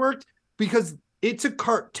Years worked, because it's a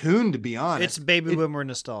cartoon, to be honest. It's baby boomer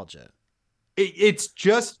nostalgia. It's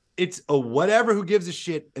a whatever, who gives a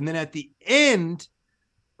shit. And then at the end,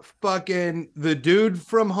 fucking the dude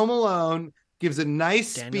from Home Alone gives a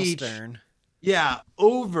nice Daniel speech. Stern. Yeah,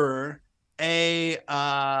 over a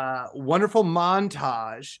wonderful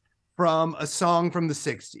montage from a song from the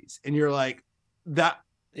 60s. And you're like, that.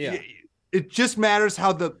 Yeah. It just matters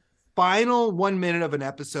how the final 1 minute of an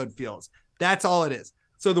episode feels. That's all it is.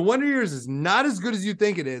 So the Wonder Years is not as good as you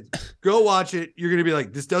think it is. Go watch it. You're going to be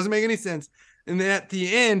like, this doesn't make any sense. And then at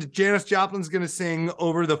the end, Janis Joplin's going to sing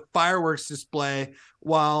over the fireworks display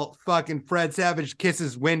while fucking Fred Savage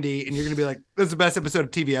kisses Wendy. And you're going to be like, this is the best episode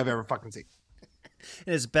of TV I've ever fucking seen.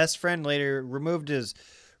 And his best friend later removed his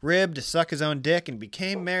rib to suck his own dick and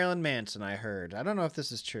became Marilyn Manson, I heard. I don't know if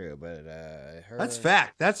this is true, but I heard... That's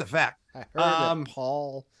fact. That's a fact. I heard that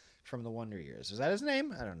Paul from the Wonder Years. Is that his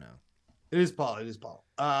name? I don't know. It is Paul.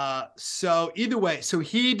 So either way, so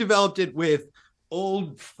he developed it with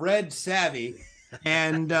old Fred Savvy,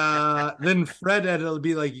 and then Fred had to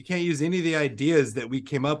be like, you can't use any of the ideas that we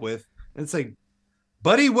came up with. And it's like,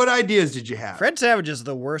 buddy, what ideas did you have? Fred Savage is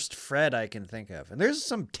the worst Fred I can think of. And there's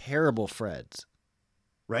some terrible Freds.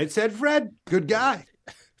 Right, said Fred. Good guy.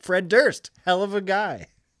 Fred Durst. Hell of a guy.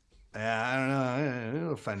 I don't know.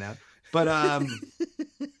 We'll find out. But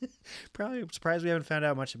probably surprised we haven't found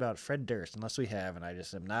out much about Fred Durst, unless we have, and I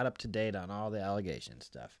just am not up to date on all the allegation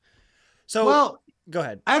stuff. So, well, go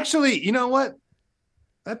ahead. Actually, you know what?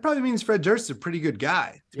 that probably means Fred Durst's a pretty good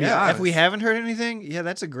guy. To be Yeah, if honest. we haven't heard anything, yeah,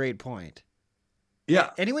 that's a great point.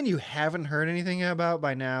 Yeah. Anyone you haven't heard anything about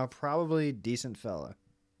by now, probably decent fella.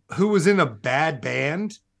 Who was in a bad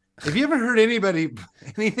band? Have you ever heard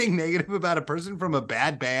anything negative about a person from a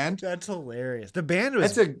bad band? That's hilarious. The band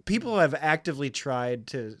was people have actively tried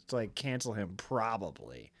to like cancel him,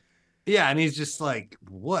 probably. Yeah, and he's just like,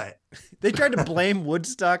 what? They tried to blame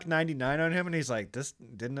Woodstock 99 on him, and he's like,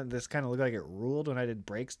 didn't this kind of look like it ruled when I did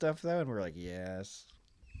break stuff though? And we're like, yes.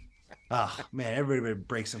 Oh man, everybody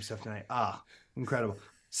breaks some stuff tonight. Incredible.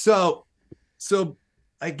 So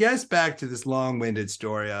I guess back to this long-winded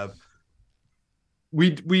story of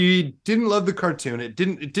we didn't love the cartoon. It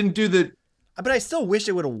didn't do the. But I still wish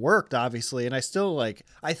it would have worked, obviously, and I still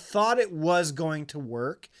I thought it was going to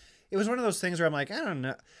work. It was one of those things where I'm like, I don't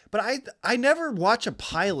know, but I never watch a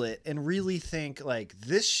pilot and really think like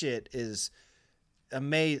this shit is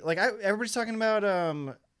amazing. Like everybody's talking about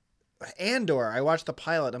Andor. I watched the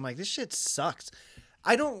pilot. I'm like, this shit sucks.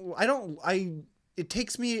 It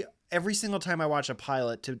takes me every single time I watch a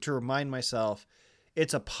pilot to remind myself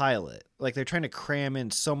it's a pilot. Like they're trying to cram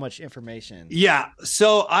in so much information. Yeah.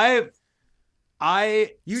 So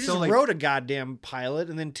you just wrote a goddamn pilot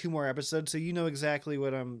and then 2 more episodes, so you know exactly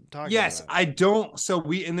what I'm talking about. Yes, I don't. So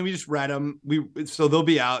we just read them. So they'll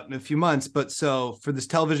be out in a few months. But so for this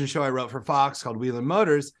television show I wrote for Fox called Wheel and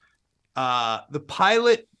Motors, the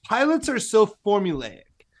pilots are so formulaic.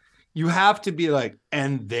 You have to be like,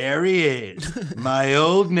 and there he is, my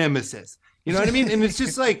old nemesis. You know what I mean? And it's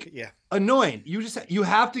just like annoying. You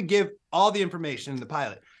have to give all the information in the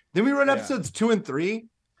pilot. Then we run episodes 2 and 3.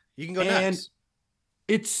 You can go next.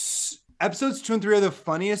 It's episodes 2 and 3 are the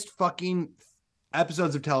funniest fucking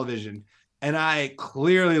episodes of television. And I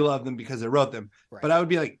clearly love them because I wrote them. Right. But I would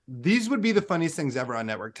be like, these would be the funniest things ever on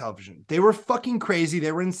network television. They were fucking crazy.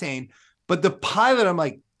 They were insane. But the pilot, I'm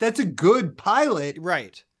like, that's a good pilot.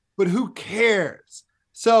 Right. But who cares?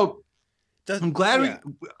 So I'm glad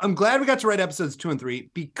we got to write episodes 2 and 3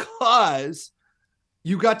 because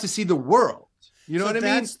you got to see the world. You know what I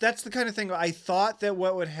mean? That's the kind of thing I thought that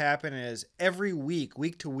what would happen is every week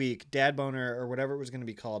to week, Dad Boner or whatever it was going to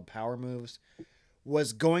be called, Power Moves,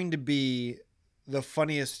 was going to be the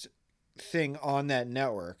funniest thing on that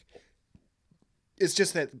network. It's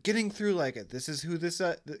just that getting through this is who this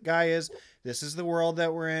guy is. This is the world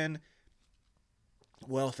that we're in.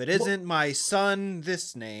 Well, if it isn't my son,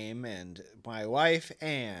 this name, and my wife,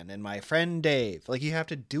 Anne, and my friend Dave, you have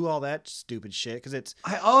to do all that stupid shit because it's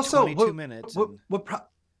 22 minutes.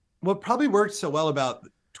 What probably worked so well about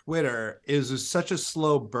Twitter is such a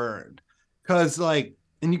slow burn because and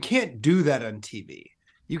you can't do that on TV.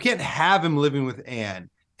 You can't have him living with Anne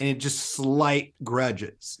and it just slight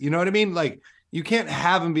grudges. You know what I mean? You can't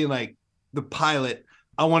have him being like the pilot.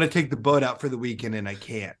 I want to take the boat out for the weekend and I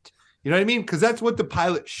can't. You know what I mean? Because that's what the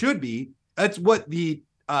pilot should be. That's what the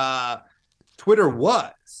Twitter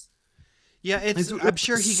was. Yeah, I'm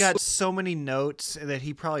sure he got so many notes that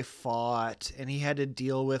he probably fought, and he had to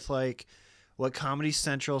deal with what Comedy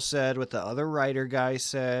Central said, what the other writer guy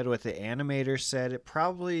said, what the animator said. It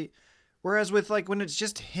probably, whereas with when it's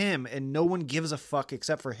just him and no one gives a fuck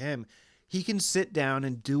except for him, he can sit down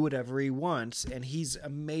and do whatever he wants, and he's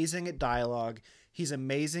amazing at dialogue. He's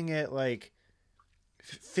amazing at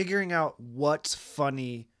figuring out what's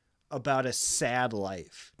funny about a sad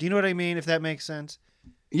life. Do you know what I mean? If that makes sense.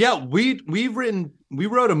 Yeah, we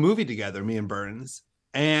wrote a movie together, me and Burns,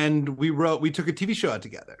 and we took a TV show out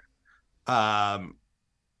together.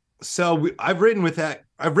 So I've written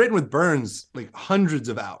with Burns hundreds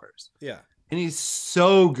of hours. Yeah. And he's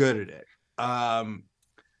so good at it.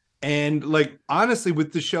 And honestly,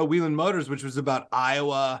 with the show Wheel and Motors, which was about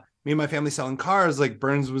Iowa, me and my family selling cars,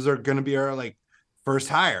 Burns was going to be our first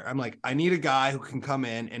hire. I'm like, I need a guy who can come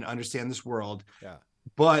in and understand this world. Yeah.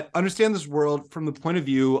 But understand this world from the point of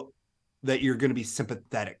view that you're going to be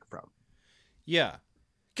sympathetic from. Yeah.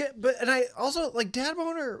 And I also Dad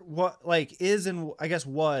Boner is and I guess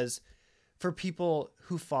was for people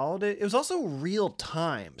who followed it. It was also real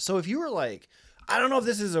time. So if you were I don't know if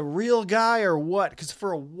this is a real guy or what, because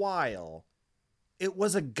for a while it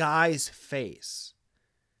was a guy's face.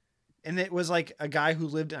 And it was a guy who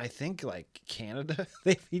lived in, I think, Canada.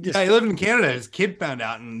 He lived in Canada. His kid found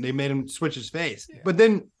out and they made him switch his face. Yeah. But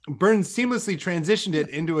then Burns seamlessly transitioned it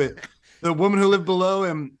into the woman who lived below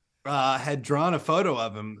him had drawn a photo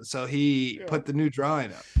of him. So he put the new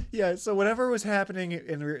drawing up. Yeah. So whatever was happening,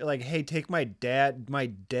 and we're hey, take my dead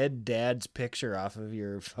dad's picture off of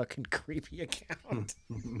your fucking creepy account.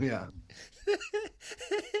 Yeah.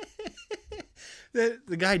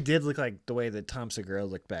 The guy did look like the way that Tom Segura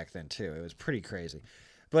looked back then too. It was pretty crazy.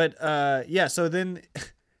 But yeah, so then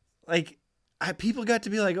like people got to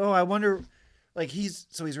be like, oh, I wonder, like he's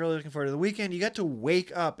really looking forward to the weekend. You got to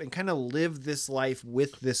wake up and kind of live this life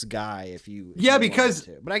with this guy if you because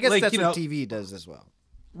wanted to. But I guess like, that's what TV does as well.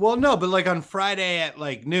 Well, no, but like on Friday at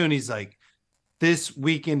like noon, he's like, this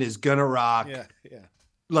weekend is gonna rock. Yeah.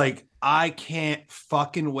 Like, I can't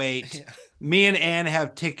fucking wait. Yeah. Me and Ann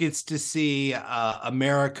have tickets to see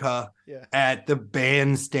America at the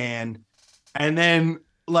bandstand. And then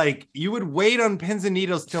like you would wait on pins and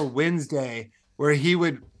needles till Wednesday where he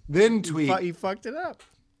would then tweet. You fucked it up.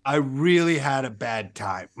 I really had a bad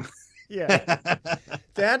time. Yeah.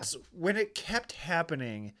 That's when it kept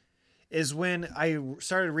happening is when I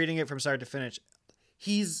started reading it from start to finish.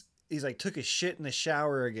 He's like took a shit in the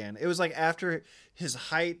shower again. It was like after his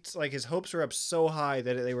height, like his hopes were up so high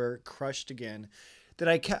that they were crushed again,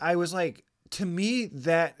 that I was like, to me,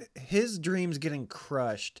 that his dreams getting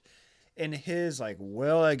crushed and his like,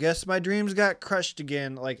 well, I guess my dreams got crushed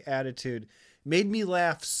again, like attitude made me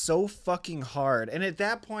laugh so fucking hard. And at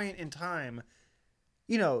that point in time,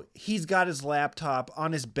 you know, he's got his laptop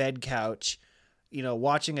on his bed couch, you know,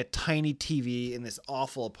 watching a tiny TV in this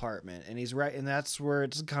awful apartment, and he's right, and that's where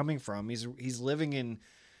it's coming from. He's living in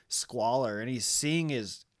squalor, and he's seeing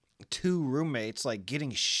his two roommates like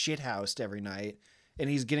getting shithoused every night, and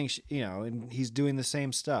he's getting, you know, and he's doing the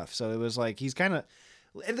same stuff. So it was like he's kind of,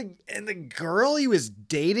 and the girl he was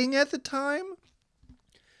dating at the time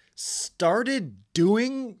started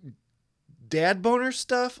doing dad boner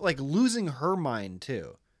stuff, like losing her mind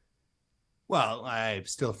too. Well, I'm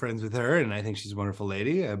still friends with her, and I think she's a wonderful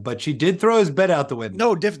lady. But she did throw his bed out the window.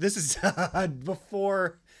 No, this is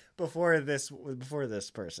before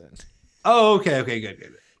this person. Oh, okay,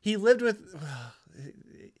 good. He lived with.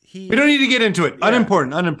 We don't need to get into it. Yeah.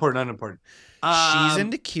 Unimportant. She's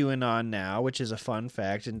into QAnon now, which is a fun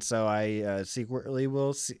fact, and so I secretly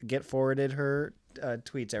will get forwarded her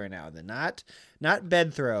tweets every now and then. Not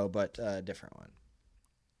bed throw, but a different one.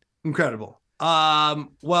 Incredible.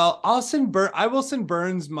 Well, I will send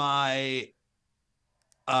Burns my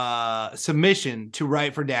submission to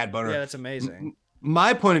write for Dad Boner. Yeah, that's amazing.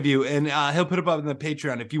 My point of view, and he'll put it up on the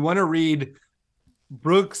Patreon. If you want to read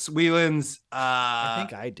Brooks Wheelan's, I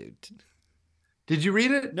think I do. Did you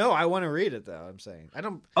read it? No, I want to read it though. I'm saying I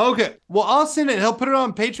don't. Okay, well, I'll send it. He'll put it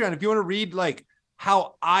on Patreon if you want to read like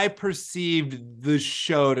how I perceived the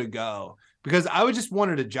show to go. Because I would just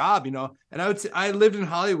wanted a job, you know, and I lived in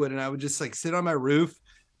Hollywood, and I would just like sit on my roof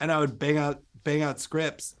and I would bang out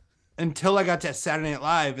scripts until I got to Saturday Night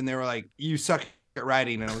Live, and they were like, "You suck at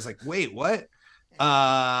writing," and I was like, "Wait, what?"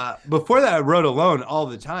 Before that, I wrote alone all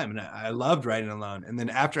the time, and I loved writing alone. And then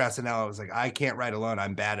after SNL, I was like, "I can't write alone.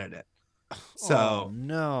 I'm bad at it." So oh,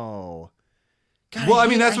 no. God, well, I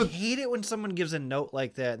mean, that's I what hate it when someone gives a note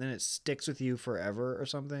like that and then it sticks with you forever or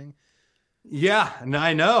something. Yeah, and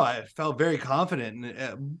I know I felt very confident,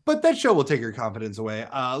 but that show will take your confidence away,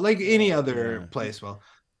 like any other place will.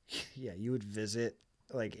 Yeah, you would visit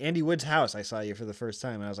like Andy Wood's house. I saw you for the first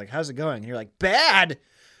time, and I was like, "How's it going?" And you're like, "Bad,"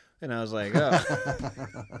 and I was like, "Oh,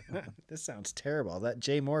 this sounds terrible." That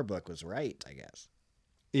Jay Moore book was right, I guess.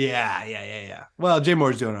 Yeah. Well, Jay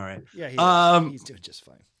Moore's doing all right. Yeah, he's doing just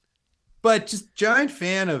fine. But just giant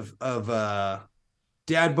fan of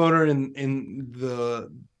Dad Boner in the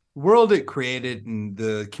world it created and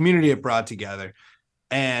the community it brought together,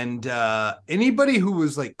 and anybody who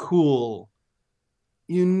was like cool,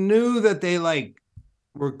 you knew that they like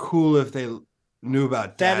were cool if they knew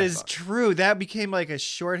about Dad that is Boner. True. That became like a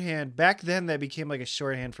shorthand back then. That became like a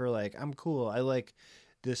shorthand for like, I'm cool, I like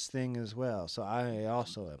this thing as well, so I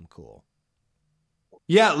also am cool.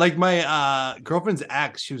 Yeah, like my girlfriend's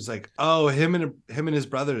ex, she was like, "Oh, him and his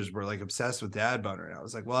brothers were like obsessed with Dad Boner." And I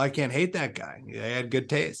was like, "Well, I can't hate that guy. He had good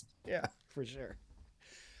taste." Yeah, for sure.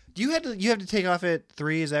 You have to take off at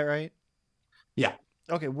 3, is that right? Yeah.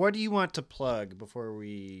 Okay, what do you want to plug before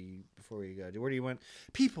we go? Where do you want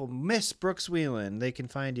people miss Brooks Wheelan? They can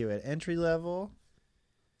find you at entry level.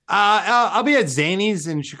 I'll be at Zanies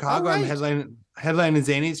in Chicago. Right. I'm headlining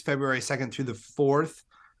Zanies February 2nd through the 4th.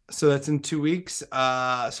 So that's in 2 weeks.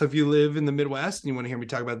 So if you live in the Midwest and you want to hear me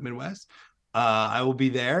talk about the Midwest, I will be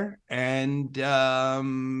there. And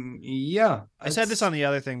yeah. I said this on the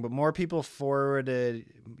other thing, but more people forwarded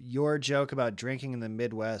your joke about drinking in the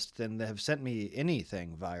Midwest than they have sent me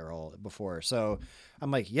anything viral before. So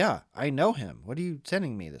I'm like, yeah, I know him. What are you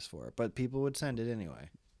sending me this for? But people would send it anyway.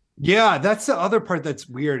 Yeah, that's the other part that's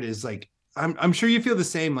weird is like, I'm sure you feel the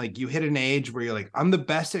same. Like you hit an age where you're like, I'm the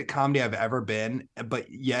best at comedy I've ever been, but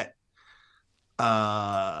yet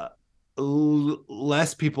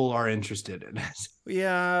less people are interested in it.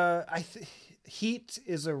 Yeah, Heat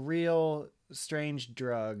is a real strange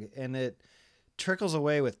drug, and it trickles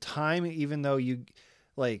away with time, even though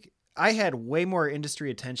I had way more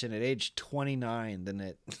industry attention at age 29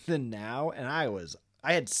 than now, and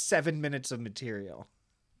I had 7 minutes of material.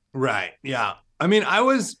 Right. Yeah. I mean,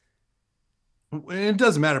 it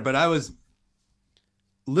doesn't matter, but I was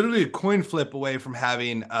literally a coin flip away from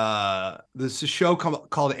having this show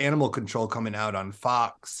called Animal Control coming out on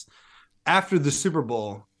Fox after the Super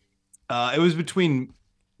Bowl. It was between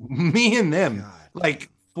me and them. God. Like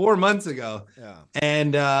 4 months ago. Yeah.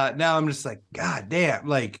 And now I'm just like, God damn.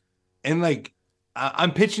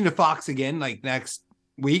 I'm pitching to Fox again, like next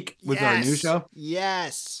week with our new show.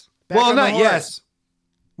 Yes. Well, not yes.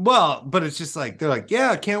 Well, but it's just like, they're like,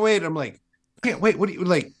 yeah, I can't wait. I'm like, can't wait. What do you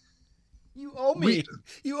like? You owe me.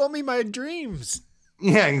 You owe me my dreams.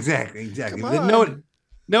 Yeah, exactly. No one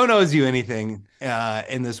knows you anything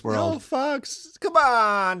in this world. No, Fox. Come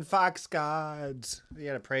on, Fox gods. You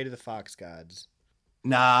got to pray to the Fox gods.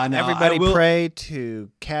 Nah. Everybody pray to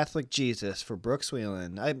Catholic Jesus for Brooks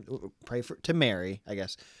Wheelan. I pray to Mary, I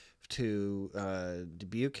guess, to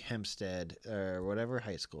Dubuque Hempstead or whatever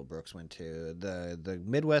high school Brooks went to. The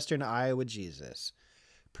Midwestern Iowa Jesus.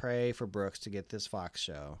 Pray for Brooks to get this Fox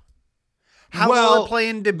show. How will it play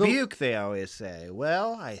in Dubuque? They always say.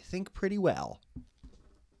 Well, I think pretty well.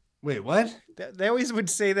 Wait, what? They always would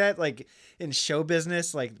say that, like, in show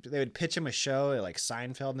business, like, they would pitch him a show, like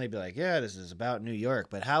Seinfeld, and they'd be like, yeah, this is about New York,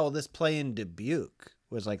 but how will this play in Dubuque,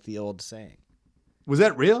 was, like, the old saying. Was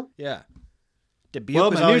that real? Yeah.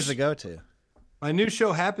 Dubuque was always the go-to. My new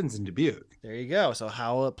show happens in Dubuque. There you go. So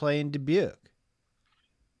how will it play in Dubuque?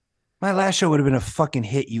 My last show would have been a fucking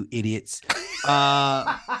hit, you idiots.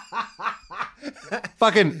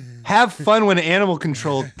 Fucking have fun when Animal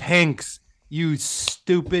Control tanks. You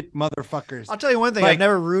stupid motherfuckers. I'll tell you one thing. I've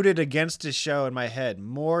never rooted against a show in my head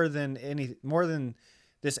more than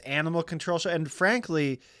this Animal Control show. And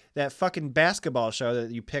frankly, that fucking basketball show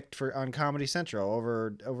that you picked on Comedy Central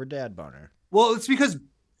over Dad Boner. Well, it's because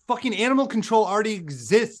fucking Animal Control already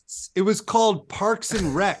exists. It was called Parks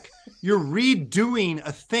and Rec. You're redoing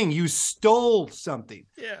a thing. You stole something.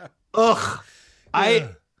 Yeah. Ugh. Yeah.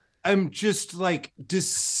 I'm just like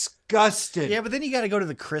disgusted. Yeah, but then you got to go to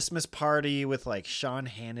the Christmas party with like Sean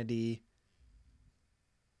Hannity.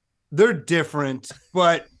 They're different,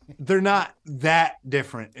 but they're not that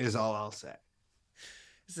different is all I'll say.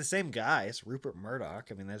 It's the same guy. It's Rupert Murdoch.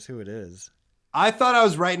 I mean, that's who it is. I thought I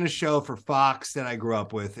was writing a show for Fox that I grew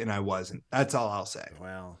up with, and I wasn't. That's all I'll say.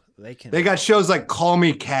 Well, they got shows like Call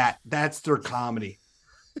Me Cat. That's their comedy.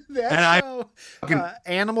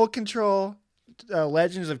 Animal Control,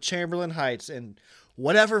 Legends of Chamberlain Heights, and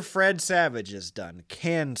whatever Fred Savage has done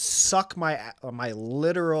can suck my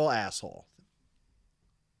literal asshole.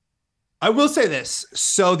 I will say this.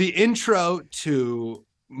 So the intro to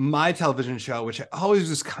my television show, which I always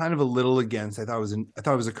was kind of a little against, I thought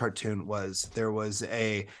it was a cartoon, there was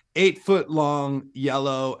a 8-foot-long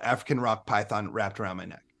yellow African rock python wrapped around my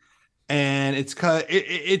neck. And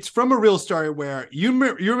it's from a real story where you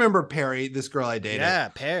remember Perry, this girl I dated. Yeah,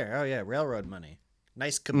 Perry. Oh yeah, railroad money.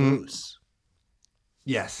 Nice caboose.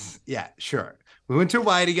 Yes. Yeah, sure. We went to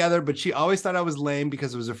Hawaii together, but she always thought I was lame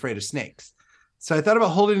because I was afraid of snakes. So I thought about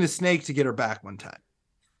holding a snake to get her back one time.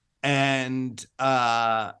 And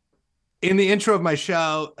in the intro of my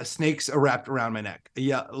show, snakes are wrapped around my neck.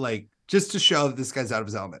 Yeah, like just to show that this guy's out of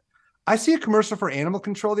his element. I see a commercial for Animal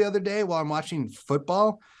Control the other day while I'm watching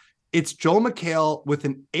football. It's Joel McHale with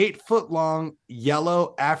an 8-foot-long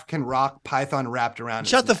yellow African rock python wrapped around.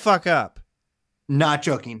 Shut the fuck up. Not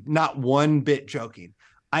joking. Not one bit joking.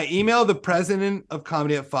 I emailed the president of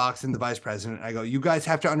comedy at Fox and the vice president. I go, you guys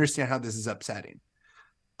have to understand how this is upsetting.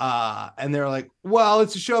 And they're like, well,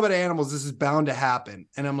 it's a show about animals. This is bound to happen.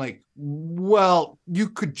 And I'm like, well, you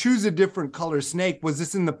could choose a different color snake. Was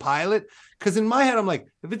this in the pilot? Because in my head, I'm like,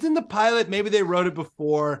 if it's in the pilot, maybe they wrote it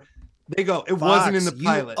before. They go, it wasn't in the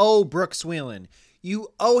pilot. You owe Brooks Wheelan. You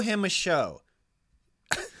owe him a show.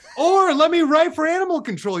 Or let me write for Animal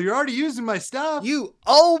Control. You're already using my stuff. You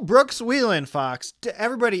owe Brooks Wheelan, Fox. To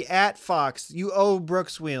everybody at Fox, you owe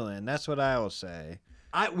Brooks Wheelan. That's what I will say.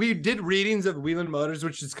 We did readings of Wheelan Motors,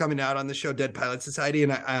 which is coming out on the show Dead Pilot Society,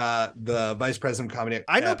 and the vice president of comedy.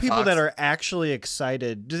 I know people Fox that are actually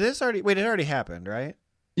excited. It already happened, right?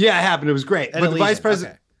 Yeah, it happened. It was great. But the vice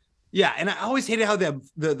president. Okay. Yeah, and I always hated how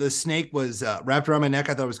the snake was wrapped around my neck.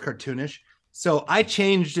 I thought it was cartoonish. So I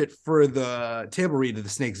changed it for the table read of the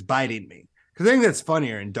snakes biting me, because I think that's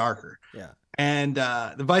funnier and darker. Yeah. And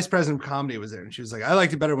the vice president of comedy was there, and she was like, I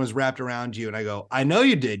liked it better when it was wrapped around you. And I go, I know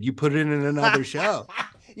you did. You put it in another show.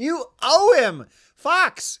 You owe him.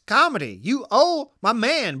 Fox Comedy. You owe my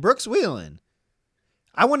man, Brooks Wheelan.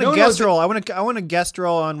 I want to guest role. I want to guest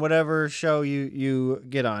role on whatever show you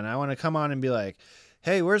get on. I want to come on and be like,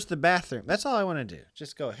 "Hey, where's the bathroom?" That's all I want to do.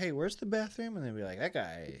 Just go, "Hey, where's the bathroom?" And then be like, "That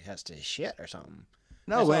guy has to shit or something."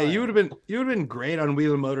 No That's way. You would have been great on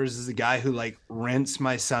Wheel and Motors as a guy who like rents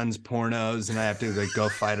my son's pornos and I have to like go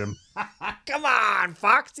fight him. Come on,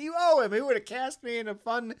 Fox, you owe him. He would have cast me in a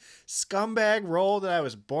fun scumbag role that I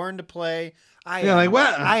was born to play. I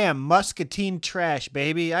am Muscatine trash,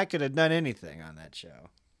 baby. I could have done anything on that show.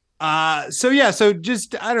 So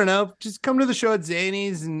just I don't know, just come to the show at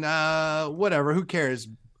Zany's and whatever. Who cares?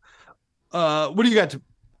 What do you got to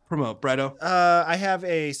promote, Bredo? I have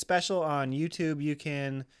a special on YouTube. You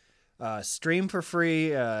can stream for free.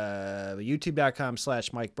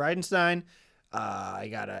 YouTube.com/Mike Bridenstine. I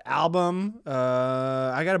got an album.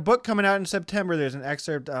 I got a book coming out in September. There's an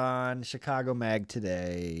excerpt on Chicago Mag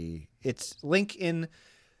today. It's link in.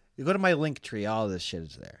 You go to my link tree. All of this shit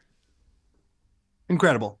is there.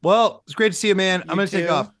 Incredible. Well, it's great to see you, man. I'm going to take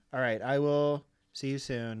off. All right. I will see you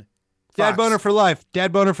soon. Fox. Dad boner for life.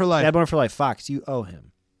 Dad boner for life. Dad boner for life. Fox, you owe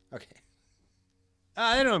him. Okay.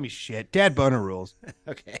 They don't owe me shit. Dad boner rules.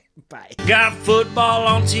 Okay. Bye. Got football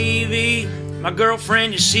on TV. My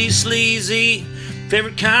girlfriend, she's sleazy.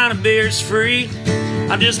 Favorite kind of beer's free.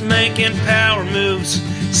 I'm just making power moves.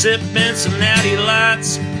 Sipping some natty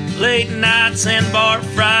lights. Late nights and bar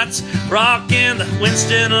frights. Rocking the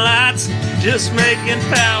Winston lights. Just making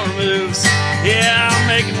power moves. Yeah, I'm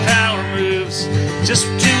making power moves. Just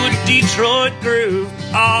to a Detroit groove.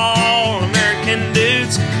 All American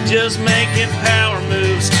dudes. Just making power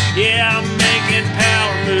moves. Yeah, I'm making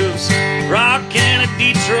power moves. Rocking a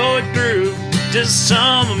Detroit groove. Just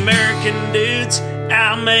some American dudes.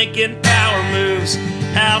 Out making power moves.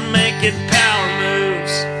 Out making power moves.